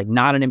 so just like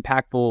not an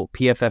impactful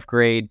PFF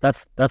grade.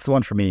 That's the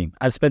one for me.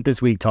 I've spent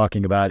this week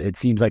talking about, it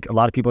seems like a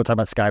lot of people are talking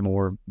about Sky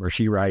Moore,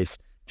 Rashee Rice,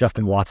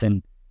 Justin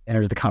Watson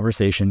enters the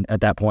conversation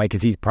at that point,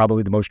 because he's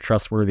probably the most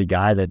trustworthy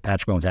guy that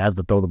Patrick Mahomes has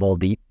to throw the ball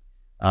deep.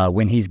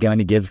 When he's going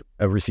to give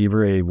a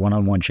receiver a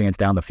one-on-one chance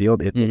down the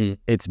field,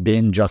 it's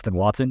been Justin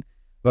Watson.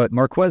 But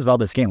Marquez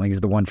Valdes-Scantling is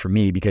the one for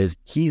me, because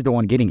he's the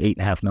one getting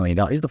 $8.5 million.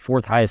 He's the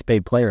fourth highest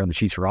paid player on the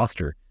Chiefs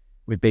roster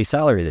with base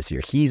salary this year.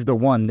 He's the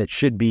one that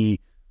should be,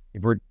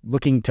 if we're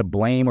looking to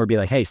blame or be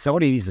like, hey,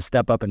 somebody needs to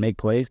step up and make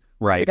plays.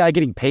 Right. The guy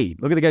getting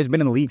paid. Look at the guy who's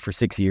been in the league for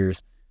 6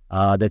 years,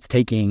 that's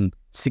taking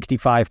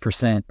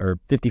 65% or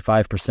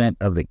 55%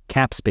 of the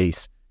cap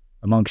space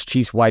amongst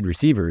Chiefs wide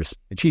receivers.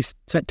 The Chiefs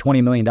spent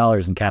 $20 million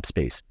in cap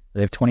space.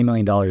 They have $20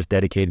 million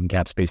dedicated in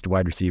cap space to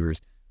wide receivers.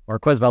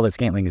 Marquez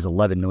Valdes-Scantling is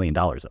 $11 million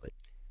of it.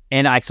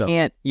 And I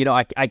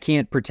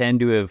can't pretend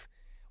to have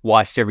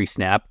watched every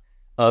snap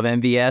of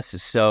MVS,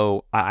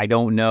 so I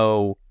don't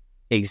know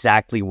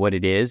exactly what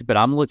it is, but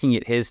I'm looking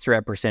at his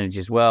threat percentage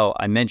as well.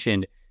 I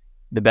mentioned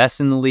the best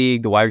in the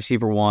league, the wide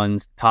receiver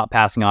ones, top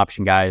passing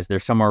option guys, they're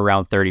somewhere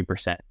around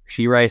 30%.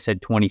 Rashee Rice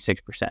had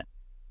 26%.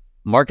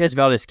 Marquez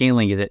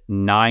Valdes-Scantling is at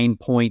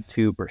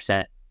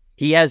 9.2%.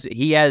 He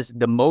has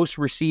the most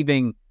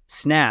receiving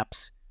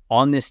snaps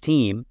on this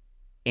team,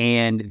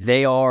 and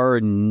they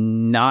are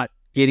not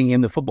getting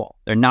him the football.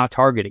 They're not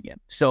targeting him.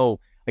 So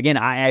again,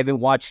 I haven't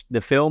watched the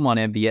film on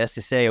MVS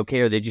to say,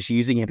 okay, are they just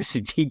using him as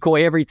a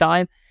decoy every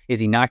time? Is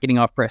he not getting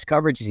off press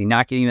coverage? Is he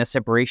not getting that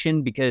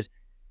separation? Because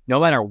no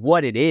matter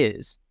what it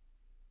is,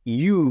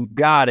 you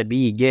got to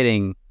be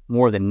getting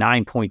more than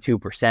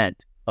 9.2%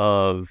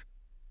 of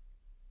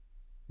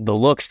the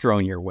looks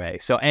thrown your way.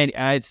 So, and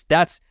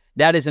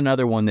that is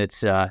another one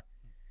that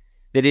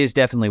is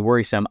definitely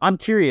worrisome. I'm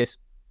curious,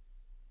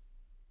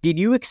 did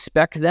you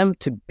expect them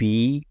to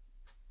be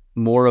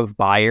more of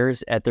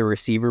buyers at the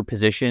receiver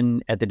position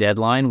at the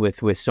deadline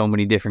with so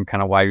many different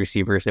kind of wide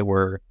receivers that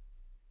were,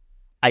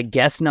 I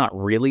guess, not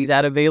really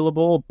that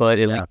available, but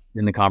at least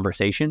in the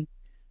conversation?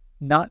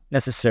 Not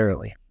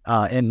necessarily.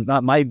 And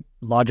my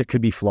logic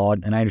could be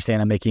flawed, and I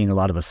understand I'm making a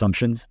lot of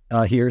assumptions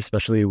here,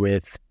 especially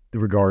with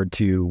regard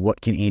to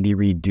what can Andy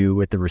Reid do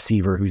with the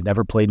receiver who's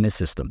never played in his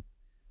system,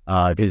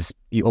 because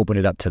you open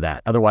it up to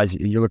that. Otherwise,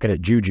 you're looking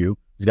at Juju,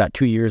 who's got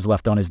 2 years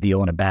left on his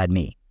deal and a bad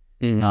knee.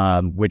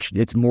 Which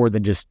it's more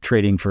than just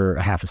trading for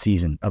a half a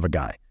season of a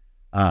guy.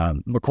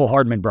 McCole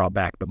Hardman brought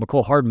back, but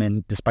McCole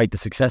Hardman, despite the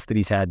success that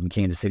he's had in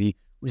Kansas City,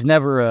 was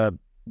never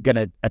going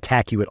to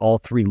attack you at all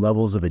three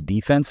levels of a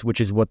defense, which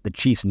is what the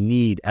Chiefs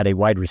need at a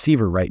wide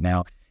receiver right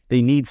now.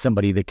 They need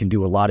somebody that can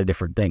do a lot of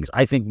different things.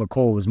 I think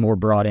McCole was more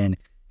brought in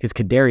because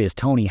Kadarius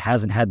Toney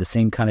hasn't had the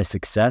same kind of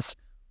success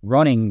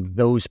running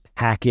those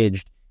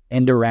packaged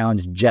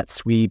end-arounds, jet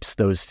sweeps,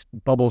 those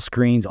bubble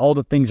screens, all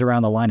the things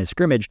around the line of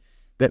scrimmage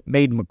that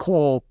made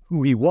McCole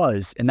who he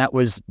was, and that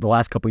was the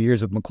last couple of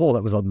years with McCole.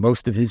 That was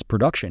most of his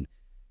production.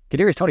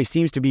 Kadarius Toney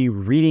seems to be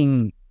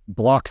reading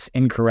blocks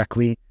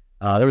incorrectly.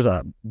 There was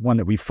one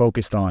that we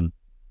focused on,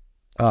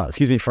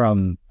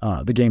 from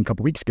the game a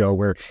couple weeks ago,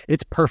 where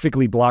it's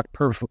perfectly blocked,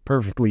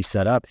 perfectly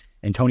set up,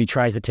 and Toney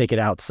tries to take it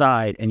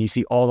outside, and you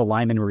see all the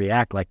linemen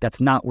react like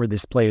that's not where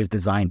this play is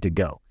designed to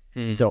go.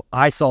 So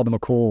I saw the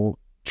McCole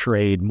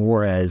trade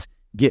more as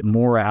get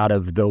more out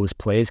of those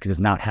plays because it's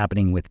not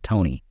happening with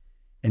Toney.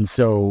 And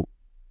so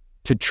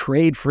to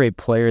trade for a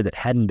player that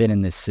hadn't been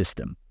in this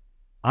system,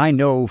 I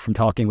know from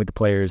talking with the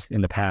players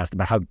in the past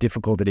about how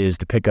difficult it is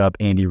to pick up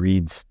Andy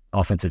Reid's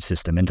offensive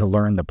system and to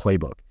learn the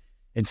playbook.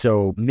 And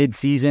so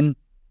mid-season,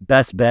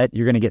 best bet,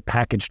 you're going to get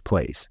packaged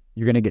plays.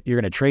 You're going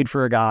to trade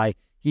for a guy.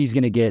 He's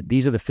going to get,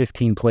 these are the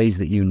 15 plays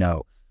that you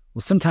know.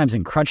 Well, sometimes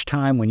in crunch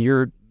time, when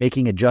you're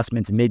making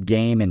adjustments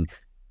mid-game and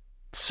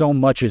so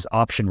much is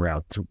option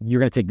routes, you're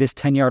going to take this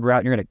 10-yard route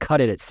and you're going to cut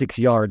it at 6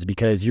 yards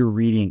because you're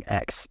reading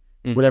X.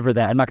 Whatever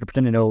that, I'm not going to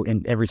pretend to know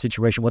in every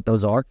situation what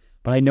those are,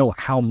 but I know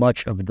how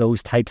much of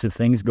those types of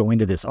things go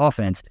into this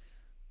offense.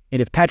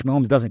 And if Patrick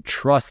Mahomes doesn't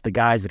trust the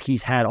guys that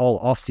he's had all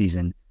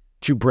offseason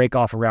to break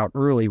off a route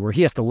early where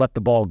he has to let the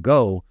ball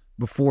go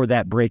before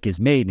that break is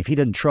made, and if he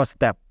doesn't trust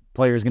that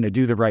player is going to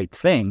do the right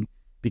thing,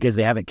 because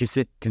they haven't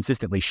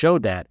consistently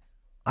showed that.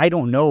 I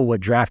don't know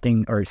what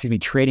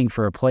trading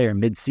for a player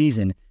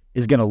mid-season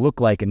is going to look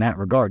like in that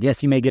regard.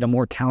 Yes, you may get a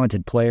more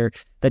talented player.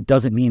 That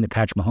doesn't mean that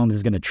Patrick Mahomes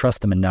is going to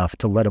trust him enough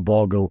to let a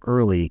ball go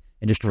early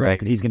and just trust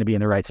that he's going to be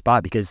in the right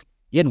spot because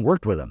he hadn't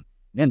worked with him.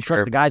 He didn't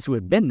trust the guys who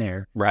have been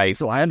there. Right.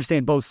 So I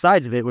understand both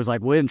sides of it. It was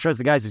like, well, we didn't trust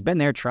the guys who's been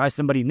there. Try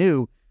somebody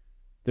new.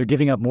 They're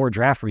giving up more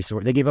draft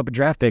resource. They gave up a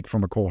draft pick for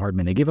McCole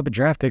Hardman. They gave up a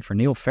draft pick for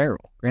Neil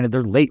Farrell. Granted,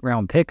 they're late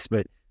round picks,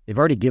 but they've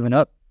already given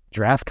up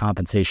draft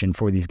compensation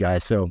for these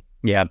guys. So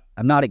yeah,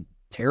 I'm not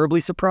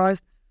terribly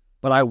surprised,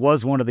 but I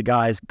was one of the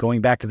guys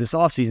going back to this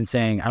offseason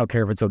saying, I don't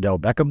care if it's Odell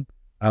Beckham.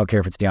 I don't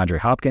care if it's DeAndre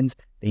Hopkins.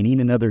 They need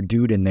another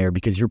dude in there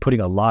because you're putting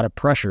a lot of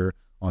pressure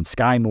on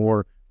Sky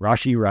Moore,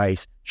 Rashee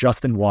Rice,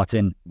 Justin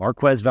Watson,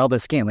 Marquez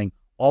Valdes-Scantling.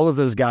 All of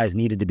those guys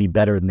needed to be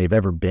better than they've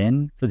ever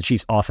been for the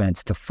Chiefs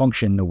offense to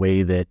function the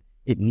way that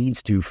it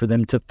needs to for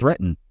them to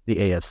threaten the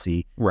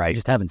AFC. Right. I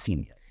just haven't seen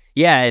it yet.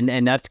 Yeah,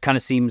 and that kind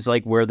of seems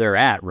like where they're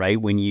at, right?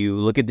 When you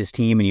look at this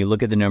team and you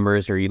look at the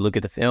numbers or you look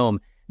at the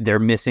film, they're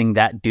missing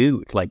that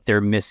dude. Like,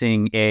 they're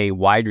missing a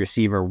wide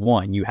receiver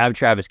one. You have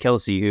Travis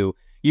Kelce, who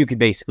you could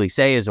basically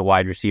say is a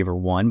wide receiver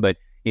one, but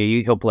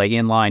he'll play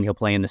in line, he'll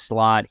play in the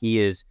slot. He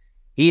is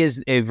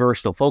a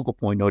versatile focal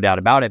point, no doubt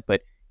about it,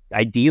 but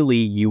ideally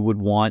you would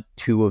want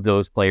two of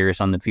those players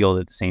on the field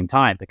at the same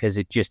time because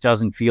it just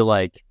doesn't feel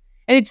like,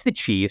 and it's the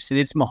Chiefs and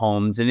it's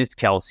Mahomes and it's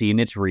Kelce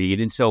and it's Reed,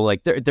 and so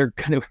like they're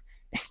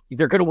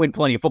gonna win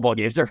plenty of football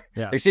games. They're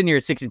sitting here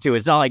at 6-2.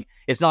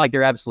 It's not like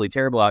they're absolutely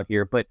terrible out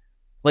here, but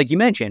like you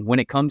mentioned, when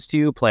it comes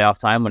to playoff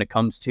time, when it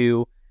comes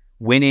to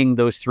winning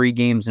those 3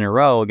 games in a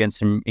row against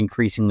some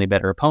increasingly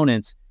better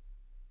opponents,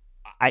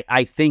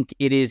 I think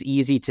it is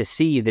easy to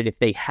see that if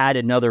they had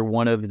another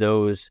one of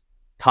those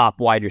top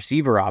wide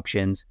receiver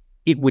options,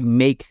 it would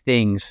make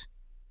things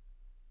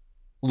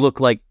look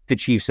like the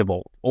Chiefs of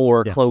old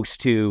or close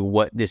to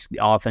what this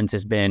offense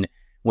has been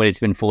when it's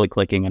been fully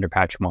clicking under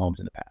Patrick Mahomes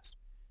in the past.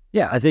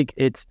 Yeah, I think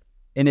it's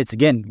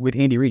again, with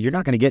Andy Reid, you're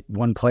not going to get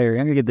one player. You're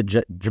not going to get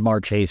the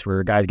Jamar Chase where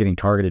a guy's getting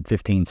targeted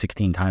 15,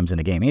 16 times in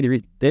a game. Andy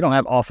Reid, they don't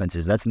have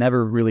offenses. That's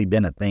never really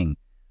been a thing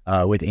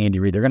with Andy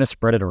Reid. They're going to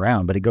spread it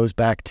around, but it goes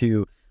back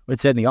to what it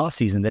said in the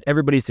offseason that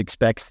everybody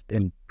expects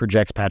and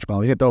projects Patrick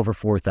Mahomes. He's going to throw over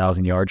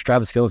 4,000 yards.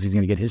 Travis Kelce's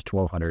going to get his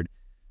 1,200.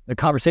 The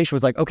conversation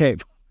was like, okay,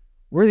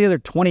 where are the other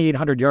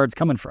 2,800 yards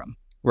coming from?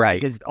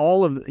 Right. Because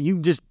you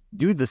just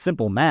do the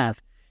simple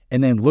math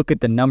and then look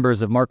at the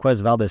numbers of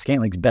Marquez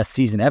Valdes-Scantling's best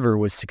season ever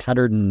was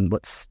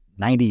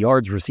 690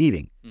 yards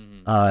receiving.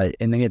 Mm-hmm.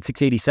 And then he had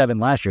 687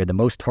 last year. The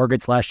most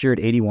targets last year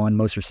at 81,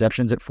 most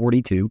receptions at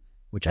 42,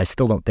 which I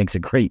still don't think is a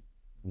great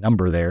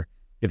number there.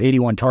 You have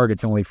 81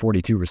 targets and only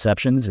 42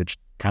 receptions, which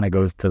kind of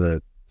goes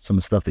to some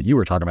stuff that you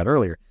were talking about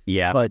earlier.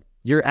 Yeah. But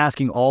you're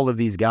asking all of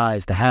these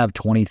guys to have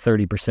 20,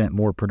 30%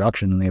 more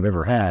production than they've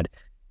ever had.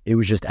 It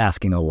was just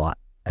asking a lot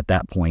at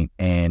that point.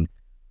 And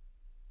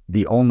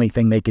the only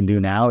thing they can do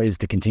now is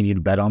to continue to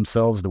bet on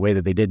themselves the way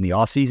that they did in the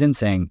offseason,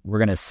 saying, we're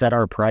going to set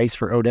our price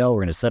for Odell.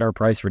 We're going to set our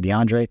price for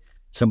DeAndre.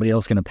 Somebody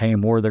else is going to pay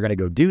more. They're going to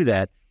go do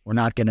that. We're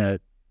not going to,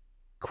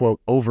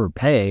 quote,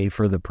 overpay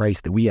for the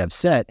price that we have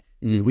set.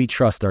 Is we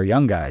trust our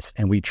young guys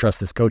and we trust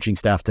this coaching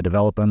staff to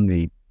develop them,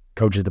 the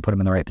coaches to put them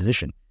in the right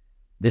position.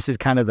 This is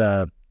kind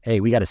of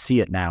hey, we got to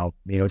see it now.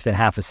 It's been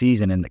half a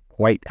season and it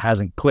quite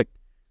hasn't clicked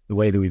the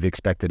way that we've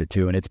expected it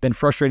to. And it's been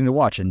frustrating to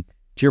watch. And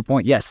to your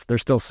point, yes, they're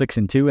still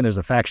 6-2, and there's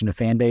a faction of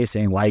fan base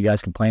saying, why are you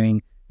guys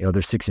complaining? They're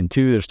 6-2,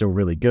 they're still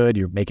really good.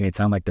 You're making it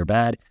sound like they're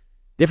bad.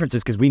 Difference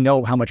is because we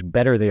know how much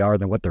better they are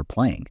than what they're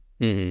playing.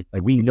 Mm-hmm.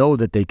 Like, we know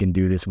that they can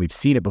do this. We've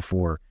seen it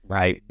before.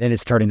 Right. Then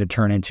it's starting to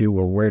turn into,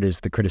 well, where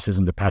does the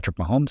criticism to Patrick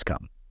Mahomes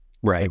come?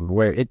 Right. Like,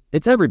 where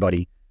it's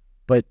everybody,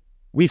 but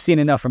we've seen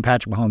enough from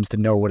Patrick Mahomes to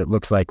know what it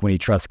looks like when he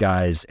trusts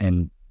guys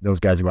and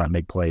those guys go out and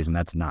make plays, and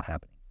that's not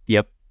happening.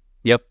 Yep.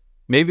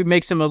 Maybe it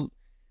makes him a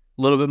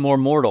little bit more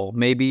mortal.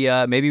 Maybe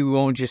we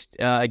won't just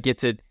get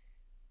to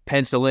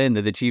pencil in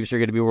that the Chiefs are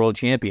going to be world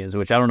champions,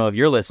 which I don't know if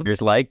your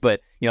listeners like,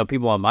 but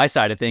people on my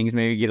side of things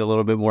maybe get a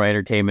little bit more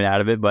entertainment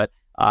out of it. But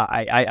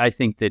I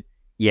think that,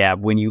 yeah,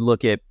 when you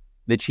look at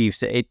the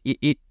Chiefs,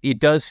 it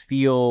does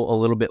feel a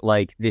little bit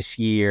like this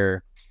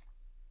year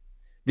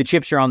the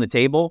chips are on the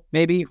table,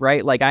 maybe,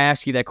 right? Like, I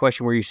asked you that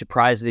question, were you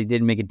surprised that they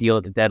didn't make a deal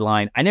at the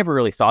deadline? I never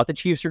really thought the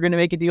Chiefs were going to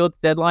make a deal at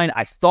the deadline.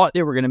 I thought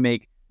they were going to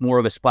make more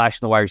of a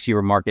splash in the wide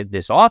receiver market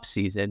this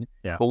offseason.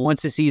 Yeah. But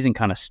once the season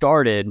kind of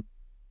started,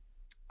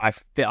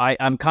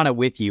 I'm kind of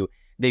with you.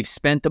 They've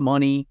spent the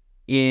money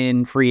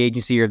in free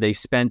agency, or they've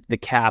spent the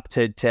cap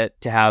to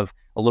have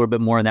a little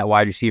bit more in that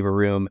wide receiver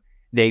room.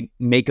 They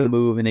make a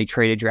move and they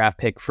trade a draft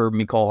pick for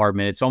McCole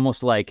Hardman. It's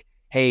almost like,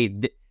 hey,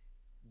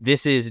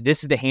 this is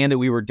the hand that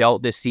we were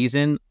dealt this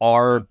season.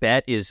 Our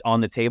bet is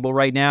on the table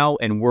right now,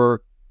 and we're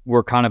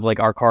kind of like,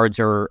 our cards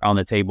are on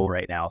the table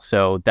right now.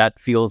 So that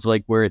feels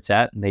like where it's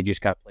at, and they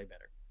just got to play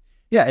better.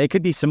 Yeah, it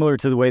could be similar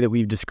to the way that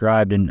we've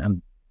described,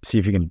 and see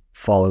if you can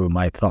follow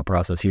my thought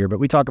process here, but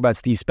we talk about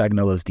Steve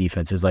Spagnuolo's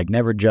defenses, like,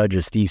 never judge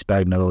a Steve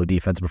Spagnuolo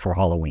defense before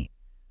Halloween.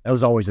 That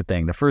was always the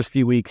thing. The first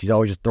few weeks, he's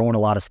always just throwing a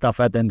lot of stuff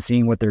at them,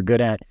 seeing what they're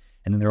good at.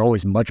 and then they're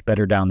always much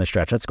better down the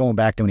stretch. That's going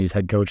back to when he was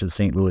head coach of the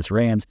St. Louis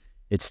Rams.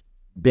 It's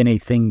been a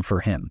thing for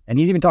him, and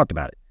he's even talked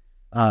about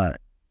it.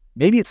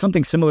 Maybe it's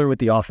something similar with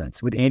the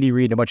offense. With Andy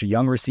Reid and a bunch of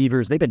young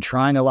receivers, they've been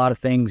trying a lot of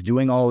things,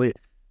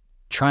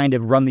 trying to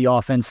run the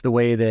offense the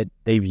way that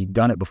they've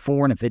done it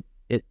before. And if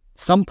at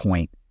some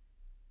point,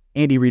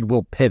 Andy Reid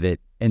will pivot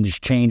and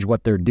just change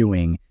what they're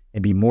doing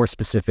and be more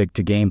specific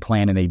to game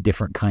plan in a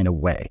different kind of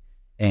way.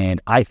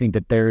 And I think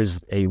that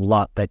there's a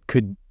lot that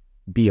could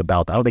be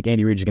about that. I don't think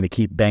Andy Reid is going to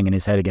keep banging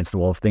his head against the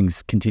wall if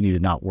things continue to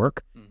not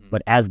work. Mm-hmm.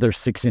 But as they're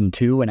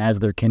 6-2 and as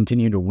they're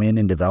continuing to win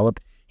and develop,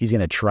 he's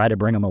going to try to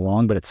bring them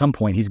along. But at some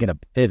point, he's going to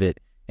pivot.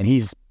 And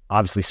he's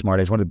obviously smart.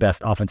 He's one of the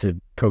best offensive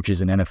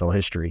coaches in NFL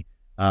history.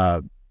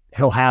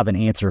 He'll have an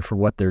answer for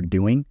what they're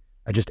doing.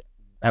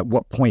 At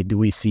what point do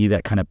we see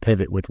that kind of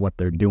pivot with what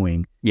they're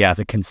doing as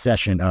a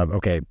concession of,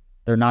 okay,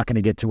 they're not going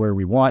to get to where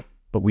we want,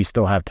 but we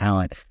still have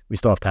talent. We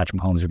still have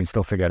Patrick Mahomes. We can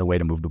still figure out a way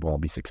to move the ball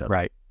and be successful.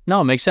 Right.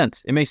 No, it makes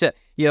sense. It makes sense.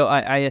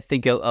 I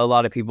think a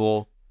lot of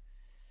people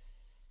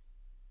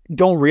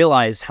don't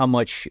realize how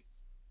much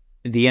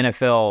the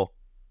NFL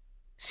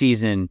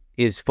season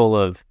is full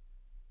of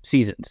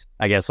seasons,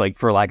 I guess, like,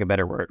 for lack of a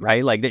better word,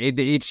 right? Like,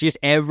 it's just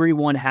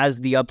everyone has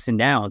the ups and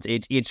downs.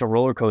 It's a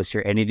roller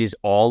coaster, and it is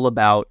all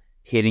about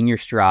hitting your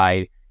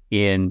stride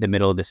in the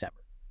middle of December.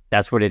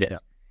 That's what it is. Yeah.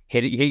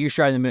 Hit your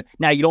stride in the middle.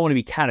 Now, you don't want to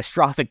be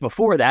catastrophic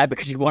before that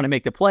because you want to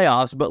make the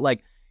playoffs, but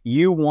like,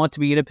 you want to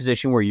be in a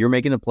position where you're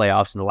making the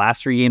playoffs, and the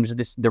last 3 games of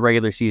the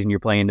regular season, you're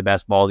playing the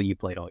best ball that you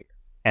played all year.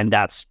 And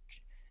that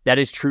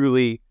is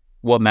truly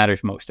what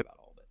matters most about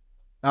all of it.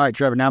 All right,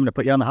 Trevor, now I'm going to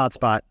put you on the hot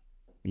spot.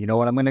 You know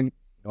what I'm going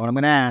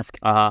to ask?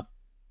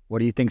 What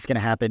do you think is going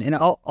to happen? And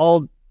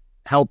I'll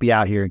help you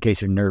out here in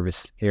case you're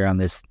nervous here on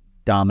this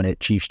dominant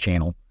Chiefs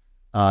channel.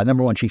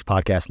 Number one Chiefs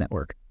podcast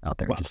network out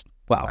there.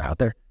 Wow. Out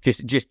there.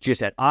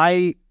 Just at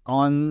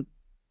on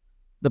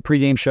the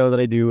pregame show that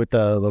I do with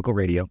the local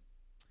radio,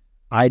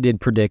 I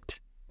did predict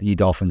the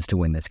Dolphins to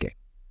win this game.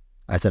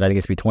 I said I think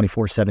it's going to be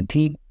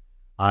 24-17.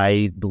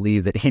 I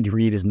believe that Andy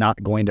Reid is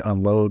not going to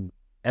unload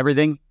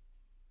everything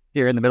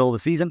here in the middle of the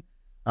season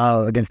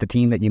against the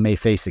team that you may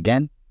face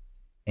again.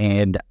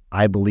 And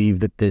I believe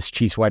that this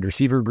Chiefs wide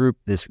receiver group,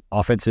 this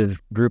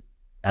offensive group,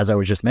 as I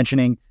was just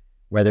mentioning,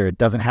 whether it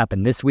doesn't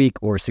happen this week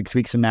or 6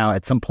 weeks from now,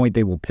 at some point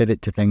they will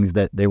pivot to things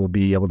that they will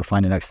be able to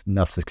find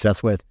enough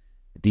success with.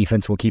 The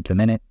defense will keep them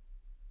in it.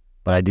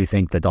 But I do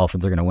think the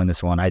Dolphins are going to win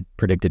this one. I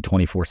predicted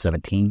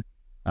 24-17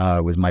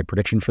 was my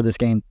prediction for this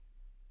game.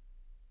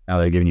 Now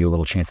they're giving you a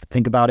little chance to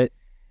think about it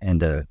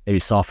and maybe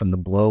soften the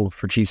blow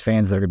for Chiefs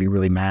fans that are going to be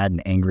really mad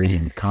and angry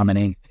and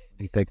commenting.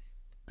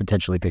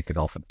 Potentially pick the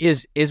Dolphins.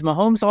 Is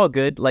Mahomes all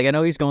good? Like, I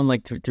know he's going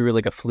like through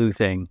like a flu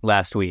thing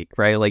last week,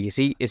 right? Like, is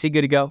he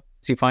good to go?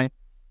 Is he fine?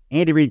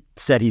 Andy Reid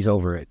said he's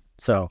over it.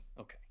 So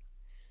okay,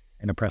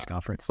 in a press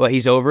conference. Well,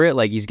 he's over it.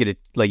 Like, he's gonna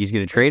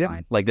trade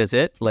him. Like, that's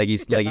it. Like,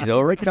 he's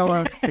over it. You know what?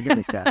 I'm sick of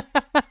this guy.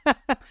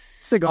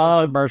 Sick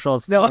of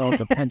commercials. No,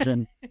 it's a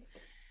pension.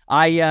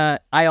 I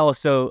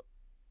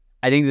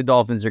think the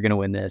Dolphins are gonna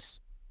win this.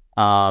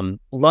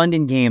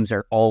 London games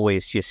are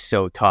always just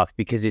so tough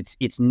because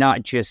it's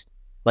not just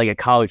like a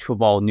college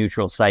football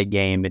neutral site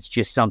game. It's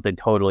just something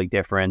totally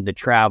different. The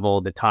travel,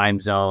 the time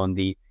zone,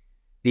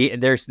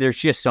 there's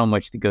just so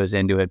much that goes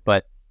into it.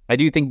 But I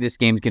do think this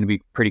game's going to be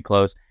pretty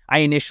close. I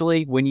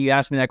initially, when you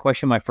asked me that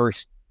question, my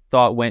first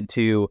thought went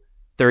to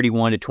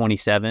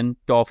 31-27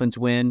 Dolphins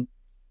win.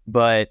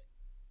 But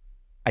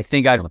I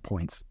think I was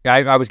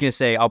going to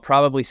say I'll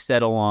probably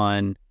settle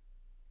on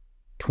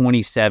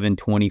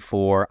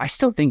 27-24. I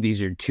still think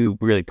these are two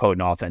really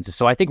potent offenses.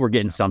 So I think we're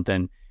getting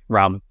something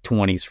around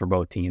 20s for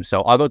both teams.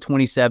 So I'll go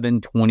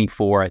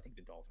 27-24. I think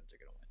the Dolphins are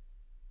going to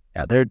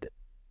Yeah, win.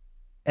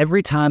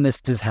 every time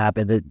this has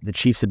happened, the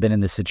Chiefs have been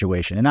in this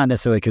situation, and not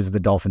necessarily because the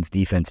Dolphins'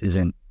 defense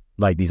isn't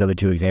like these other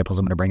two examples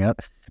I'm going to bring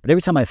up, but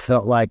every time I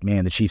felt like,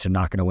 man, the Chiefs are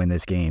not going to win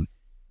this game,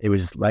 it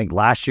was like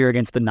last year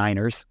against the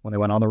Niners when they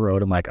went on the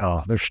road. I'm like,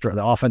 oh, the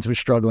offense was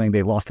struggling.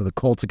 They lost to the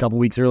Colts a couple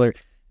weeks earlier.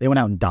 They went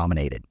out and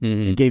dominated.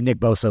 Mm-hmm. And gave Nick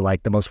Bosa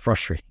like the most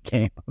frustrating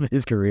game of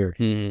his career.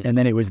 Mm-hmm. And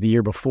then it was the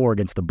year before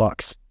against the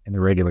Bucs in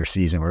the regular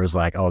season where it was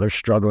like, oh, they're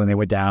struggling. They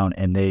went down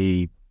and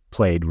they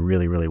played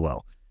really, really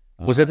well.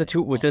 Was that the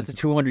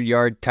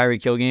 200-yard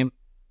Tyreek Hill game?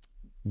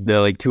 The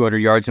like 200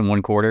 yards in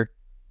one quarter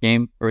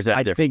game, or was that?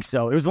 I think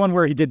so. It was one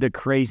where he did the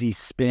crazy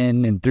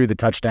spin and threw the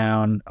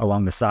touchdown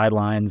along the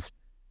sidelines.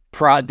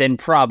 Then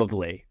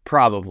probably.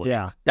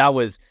 Yeah, that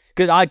was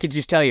because I could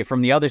just tell you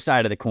from the other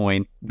side of the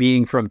coin,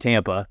 being from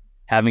Tampa,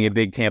 having a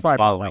big Tampa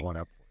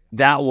following.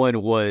 That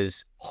one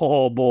was,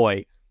 oh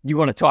boy, you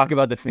want to talk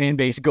about the fan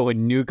base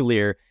going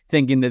nuclear,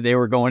 thinking that they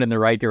were going in the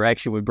right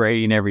direction with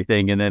Brady and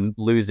everything, and then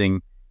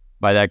losing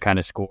by that kind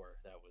of score.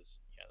 That was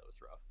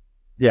rough.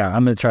 Yeah,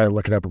 I'm going to try to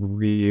look it up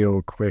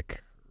real quick.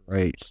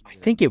 Right. I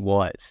think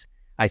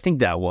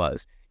that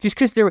was. Just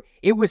because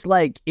it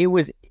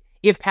was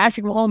if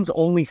Patrick Mahomes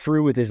only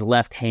threw with his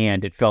left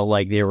hand, it felt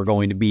like they were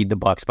going to beat the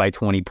Bucs by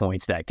 20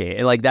 points that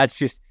game. Like, that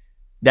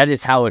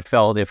is how it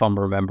felt if I'm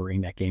remembering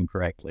that game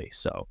correctly.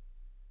 So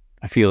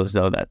I feel as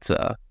though that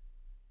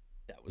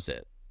That was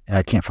it.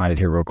 I can't find it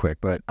here real quick,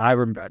 but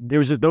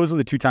those were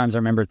the 2 times I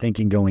remember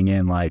thinking going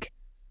in, like,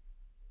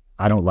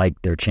 I don't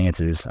like their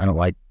chances. I don't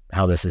like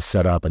how this is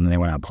set up, and then they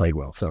went out and played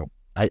well. So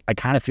I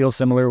kind of feel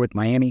similar with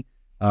Miami,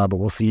 but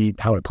we'll see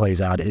how it plays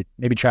out.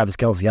 Maybe Travis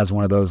Kelce has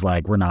one of those,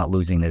 like, we're not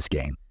losing this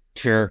game.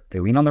 Sure. They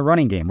lean on the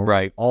running game.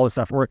 Right. All this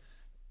stuff. Or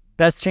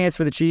best chance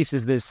for the Chiefs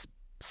is this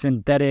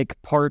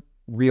synthetic, part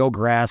real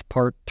grass,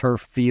 part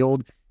turf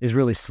field is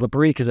really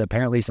slippery because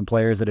apparently some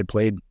players that had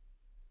played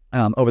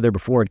over there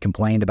before had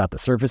complained about the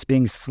surface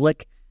being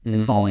slick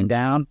and falling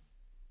down.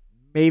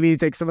 Maybe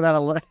take some of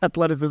that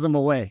athleticism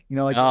away. You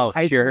know, like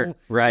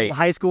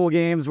high school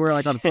games where,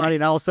 like, on Friday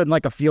and all of a sudden,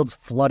 like, a field's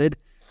flooded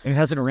and it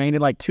hasn't rained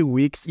in like 2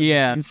 weeks.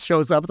 Yeah. The team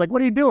shows up. It's like,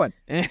 what are you doing?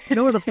 You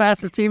know, we're the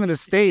fastest team in the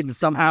state and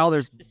somehow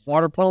there's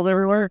water puddles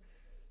everywhere.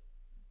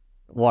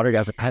 Water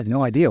guys, I had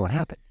no idea what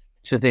happened.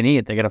 So they need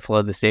it. They got to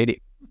flood the stadium.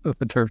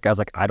 The turf guy's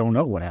like, I don't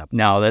know what happened.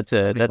 No, we'll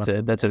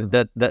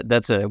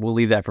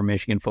leave that for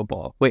Michigan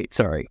football. Wait,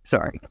 sorry.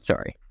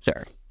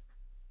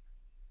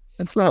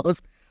 That's not.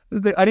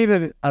 I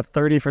need a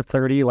 30 for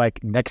 30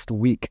 like next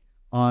week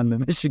on the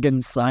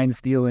Michigan sign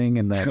stealing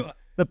and the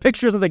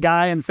pictures of the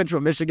guy in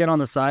Central Michigan on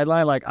the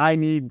sideline. Like,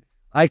 I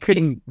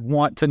couldn't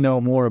want to know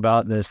more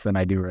about this than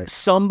I do right now.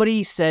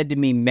 Somebody said to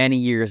me many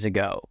years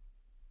ago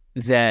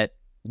that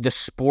the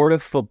sport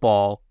of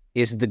football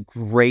is the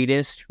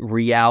greatest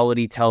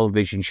reality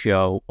television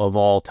show of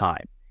all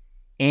time.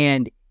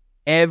 And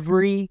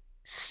every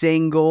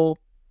single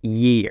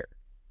year,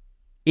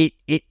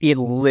 it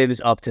lives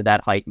up to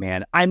that hype,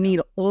 man. I mean,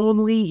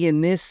 only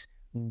in this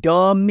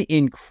dumb,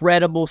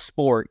 incredible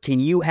sport can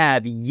you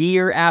have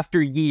year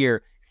after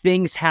year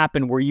things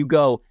happen where you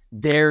go,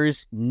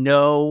 there's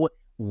no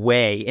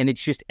way. And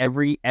it's just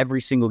every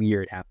single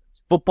year it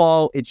happens.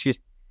 Football, it's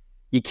just,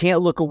 you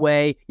can't look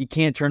away. You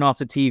can't turn off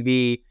the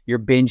TV. You're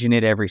binging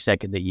it every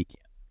second that you can.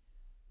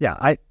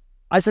 Yeah,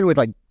 I said with,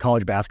 like,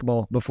 college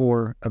basketball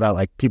before about,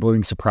 like, people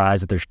being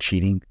surprised that there's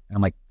cheating. And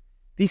I'm like,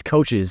 these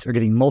coaches are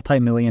getting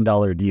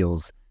multi-million-dollar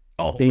deals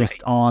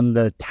based on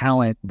the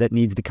talent that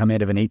needs to come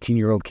in if an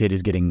 18-year-old kid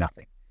is getting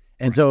nothing.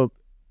 And so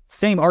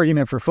same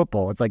argument for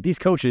football. It's like these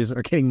coaches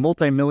are getting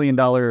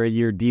multi-million-dollar a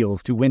year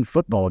deals to win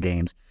football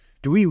games.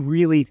 Do we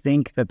really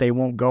think that they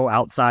won't go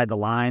outside the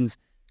lines,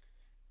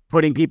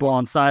 putting people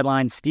on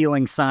sidelines,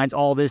 stealing signs,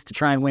 all this to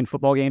try and win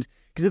football games?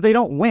 Because if they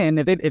don't win,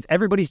 if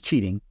everybody's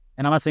cheating,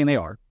 and I'm not saying they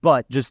are,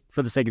 but just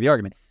for the sake of the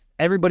argument,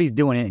 everybody's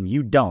doing it and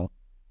you don't,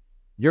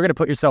 you're going to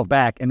put yourself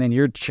back, and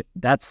then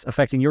that's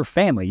affecting your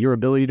family, your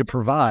ability to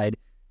provide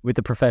with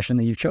the profession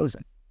that you've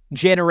chosen.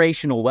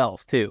 Generational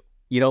wealth too.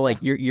 You know,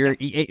 like we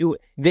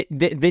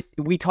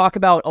talk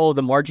about,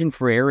 the margin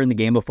for error in the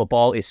game of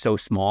football is so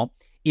small.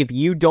 If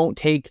you don't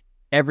take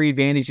every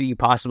advantage that you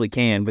possibly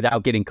can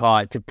without getting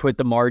caught to put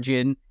the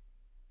margin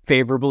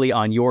favorably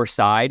on your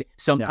side,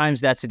 sometimes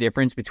that's the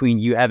difference between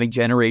you having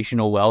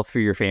generational wealth for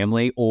your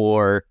family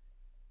or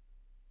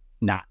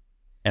not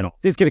at all.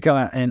 It's going to come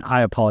out, and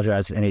I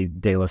apologize if any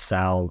De La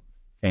Salle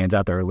fans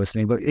out there are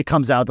listening, but it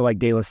comes out that, like,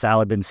 De La Salle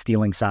had been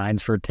stealing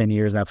signs for 10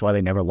 years, and that's why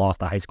they never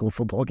lost a high school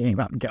football game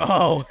out in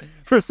California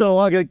for so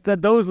long. Like,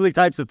 those are the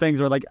types of things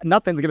where, like,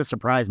 nothing's going to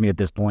surprise me at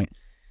this point.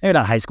 Maybe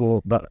not high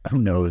school, but who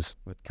knows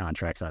with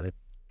contracts either.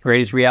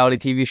 Greatest reality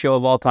TV show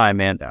of all time,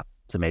 man. Yeah,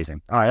 it's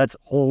amazing. All right, that's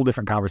a whole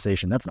different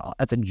conversation. That's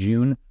a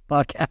June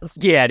podcast.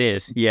 Yeah,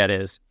 it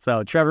is.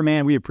 So, Trevor,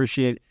 man, we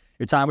appreciate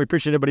your time. We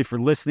appreciate everybody for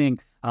listening.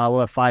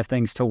 We'll have 5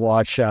 things to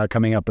watch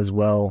coming up as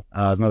well.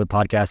 There's another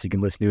podcast you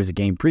can listen to as a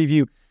game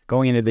preview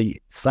going into the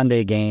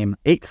Sunday game,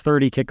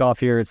 8:30 kickoff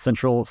here at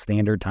Central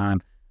Standard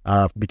Time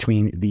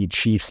between the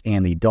Chiefs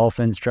and the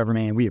Dolphins. Trevor,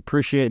 man, we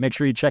appreciate it. Make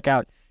sure you check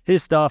out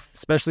his stuff,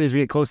 especially as we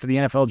get close to the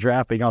NFL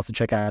draft, but you can also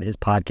check out his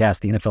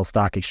podcast, the NFL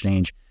Stock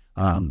Exchange,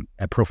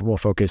 at Pro Football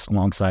Focus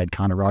alongside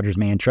Connor Rogers.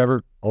 Man,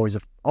 Trevor, always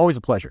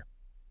a pleasure.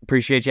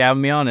 Appreciate you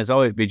having me on as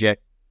always, BJ.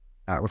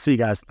 All right, we'll see you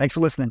guys. Thanks for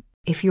listening.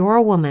 If you're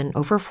a woman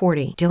over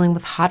 40 dealing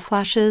with hot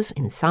flashes,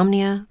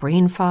 insomnia,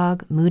 brain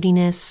fog,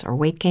 moodiness, or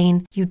weight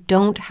gain, you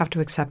don't have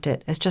to accept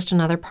it as just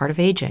another part of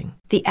aging.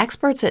 The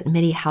experts at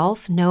MIDI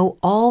Health know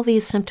all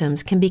these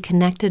symptoms can be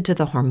connected to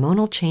the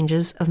hormonal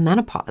changes of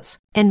menopause.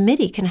 And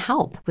MIDI can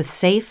help with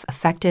safe,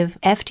 effective,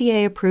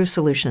 FDA-approved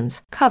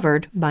solutions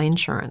covered by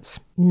insurance.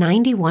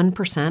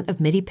 91% of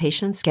MIDI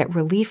patients get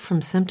relief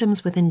from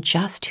symptoms within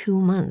just 2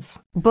 months.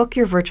 Book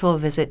your virtual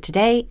visit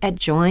today at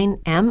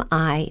joinmidi.com.